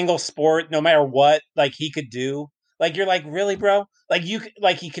every single sport, no matter what, like he could do. Like, you're like, really, bro? Like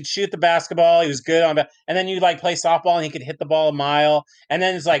he could shoot the basketball. He was good on that. And then you like play softball and he could hit the ball a mile. And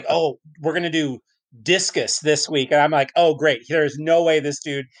then it's like, oh, we're going to do discus this week. And I'm like, oh, great. There's no way this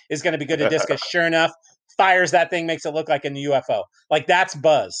dude is going to be good at discus. Sure enough, fires that thing, makes it look like a UFO. Like, that's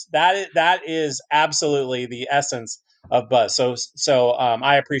Buzz. That is absolutely the essence of Buzz. So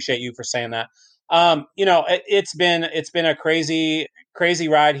I appreciate you for saying that. It's been a crazy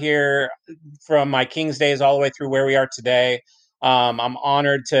ride here from my Kings days all the way through where we are today. I'm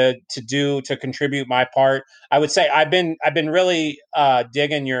honored to contribute my part. I would say I've been really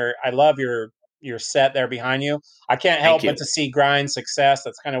digging I love your set there behind you. I can't help but to see grind success.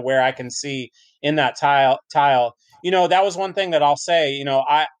 That's kind of where I can see in that tile. That was one thing that I'll say,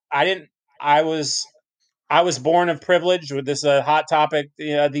 I was born of privilege. This is a hot topic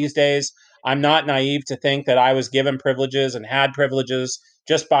these days. I'm not naive to think that I was given privileges and had privileges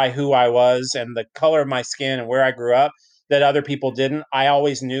just by who I was and the color of my skin and where I grew up that other people didn't. I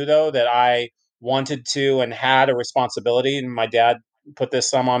always knew, though, that I wanted to and had a responsibility. And my dad put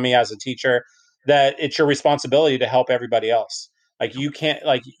this some on me as a teacher, that it's your responsibility to help everybody else. Like, you can't,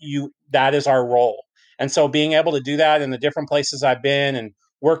 that is our role. And so being able to do that in the different places I've been and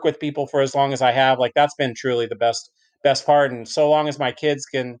work with people for as long as I have, like, that's been truly the best part. And so long as my kids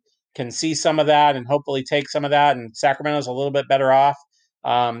can see some of that and hopefully take some of that, and Sacramento's a little bit better off,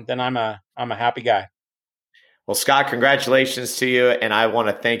 then I'm a happy guy. Well, Scott, congratulations to you. And I want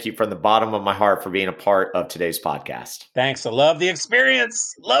to thank you from the bottom of my heart for being a part of today's podcast. Thanks. I love the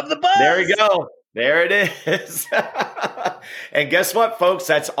experience. Love the buzz. There we go. There it is. And guess what, folks?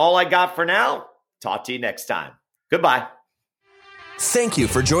 That's all I got for now. Talk to you next time. Goodbye. Thank you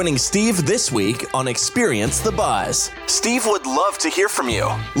for joining Steve this week on Experience the Buzz. Steve would love to hear from you.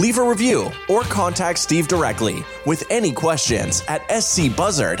 Leave a review or contact Steve directly with any questions at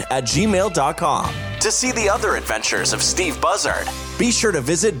scbuzzard@gmail.com. To see the other adventures of Steve Buzzard, be sure to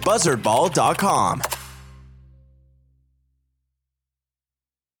visit buzzardball.com.